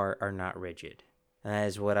most part are not rigid. And that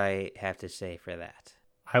is what I have to say for that.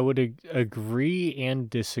 I would agree and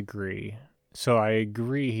disagree. So I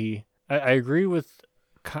agree. I agree with.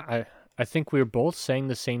 I think we're both saying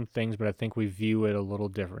the same things, but I think we view it a little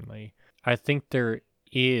differently. I think there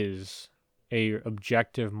is a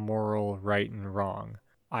objective moral right and wrong.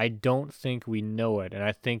 I don't think we know it, and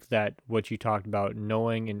I think that what you talked about,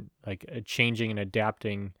 knowing and like changing and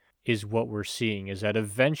adapting, is what we're seeing. Is that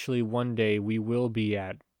eventually one day we will be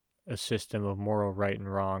at a system of moral right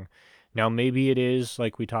and wrong. Now, maybe it is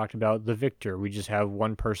like we talked about the victor. We just have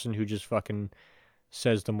one person who just fucking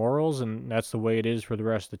says the morals, and that's the way it is for the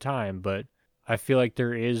rest of the time. But I feel like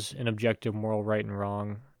there is an objective moral right and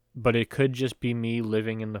wrong, but it could just be me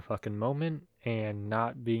living in the fucking moment and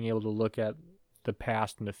not being able to look at the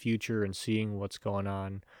past and the future and seeing what's going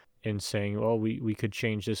on and saying, well, we could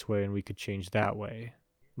change this way and we could change that way.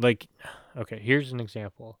 Like, okay, here's an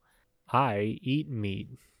example. I eat meat.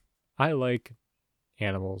 I like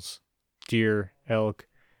animals. Deer, elk,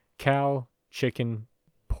 cow, chicken,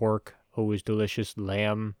 pork, always delicious,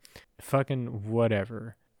 lamb, fucking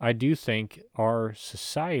whatever. I do think our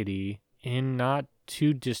society, in not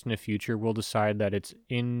too distant a future, will decide that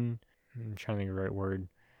I'm trying to think of the right word.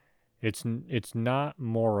 It's not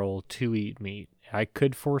moral to eat meat. I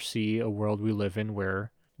could foresee a world we live in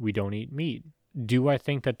where we don't eat meat. Do I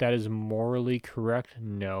think that that is morally correct?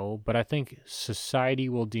 No, but I think society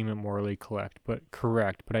will deem it morally correct, but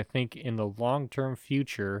I think in the long-term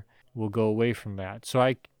future we'll go away from that. So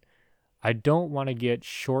I don't want to get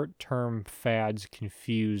short-term fads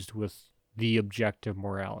confused with the objective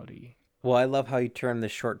morality. Well, I love how you term the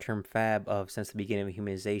short-term fab of since the beginning of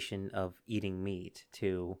humanization of eating meat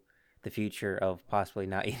to the future of possibly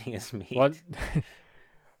not eating as Well, meat.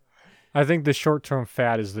 I think the short-term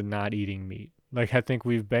fad is the not eating meat. Like, I think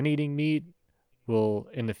we've been eating meat. We'll,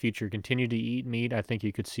 in the future, continue to eat meat. I think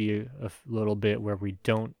you could see a little bit where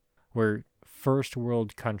where first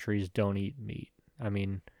world countries don't eat meat. I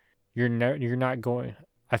mean, you're not going.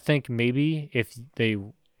 I think maybe if they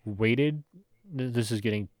waited, this is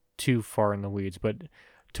getting too far in the weeds, but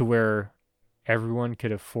to where everyone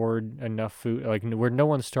could afford enough food, like where no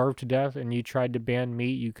one starved to death, and you tried to ban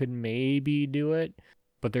meat, you could maybe do it.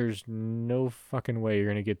 But there's no fucking way you're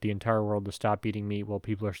gonna get the entire world to stop eating meat while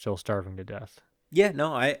people are still starving to death. Yeah,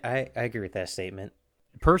 no, I agree with that statement.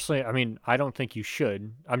 Personally, I mean, I don't think you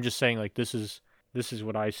should. I'm just saying, like, this is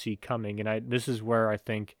what I see coming, and this is where I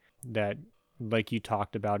think that, like you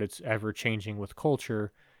talked about, it's ever changing with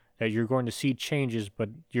culture. That you're going to see changes, but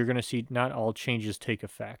you're going to see not all changes take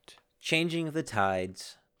effect. Changing of the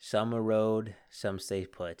tides. Some erode, some stay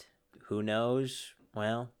put. Who knows?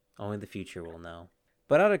 Well, only the future will know.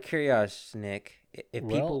 But out of curiosity, Nick, if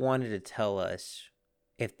people Well, wanted to tell us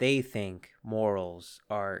if they think morals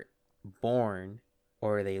are born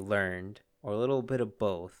or they learned, or a little bit of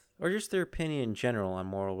both, or just their opinion in general on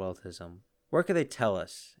moral relativism, where could they tell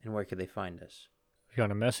us and where could they find us? if you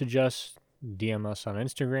want to message us, DM us on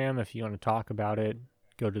Instagram. If you want to talk about it,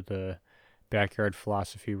 go to the Backyard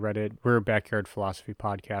Philosophy Reddit. We're Backyard Philosophy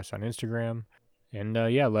Podcast on Instagram. And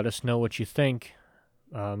yeah, let us know what you think.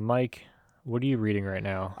 Mike, what are you reading right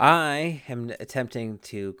now? I am attempting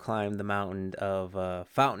to climb the mountain of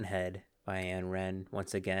Fountainhead by Anne Ren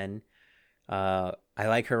once again. I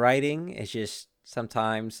like her writing. It's just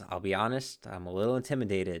sometimes, I'll be honest, I'm a little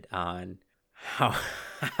intimidated on how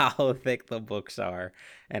how thick the books are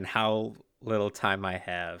and how little time I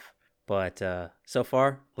have. But so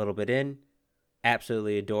far, a little bit in,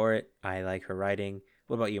 absolutely adore it. I like her writing.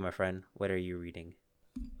 What about you, my friend? What are you reading?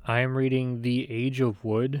 I am reading The Age of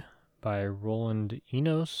Wood by Roland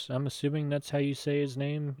Enos. I'm assuming that's how you say his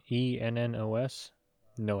name. Ennos.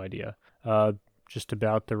 No idea. Just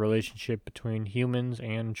about the relationship between humans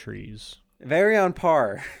and trees. Very on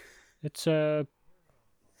par. It's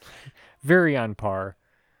very on par.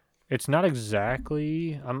 It's not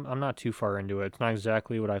exactly. I'm not too far into it. It's not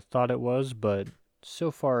exactly what I thought it was, but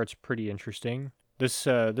so far it's pretty interesting. This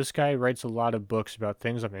guy writes a lot of books about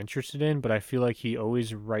things I'm interested in, but I feel like he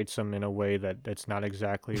always writes them in a way that's not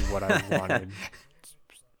exactly what I wanted.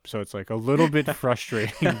 So it's like a little bit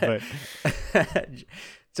frustrating, but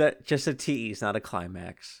Just a tease, not a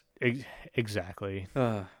climax. exactly.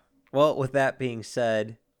 Well, with that being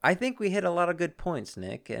said, I think we hit a lot of good points,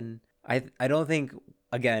 Nick, and I don't think,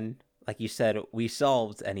 again, like you said, we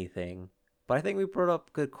solved anything, but I think we brought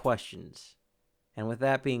up good questions. And with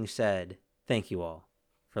that being said, thank you all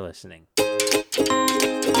for listening.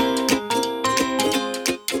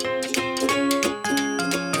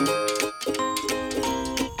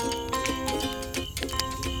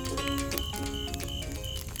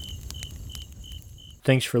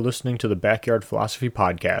 Thanks for listening to the Backyard Philosophy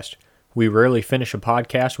Podcast. We rarely finish a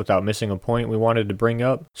podcast without missing a point we wanted to bring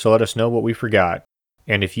up, so let us know what we forgot.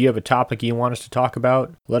 And if you have a topic you want us to talk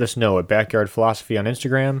about, let us know at Backyard Philosophy on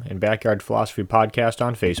Instagram and Backyard Philosophy Podcast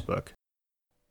on Facebook.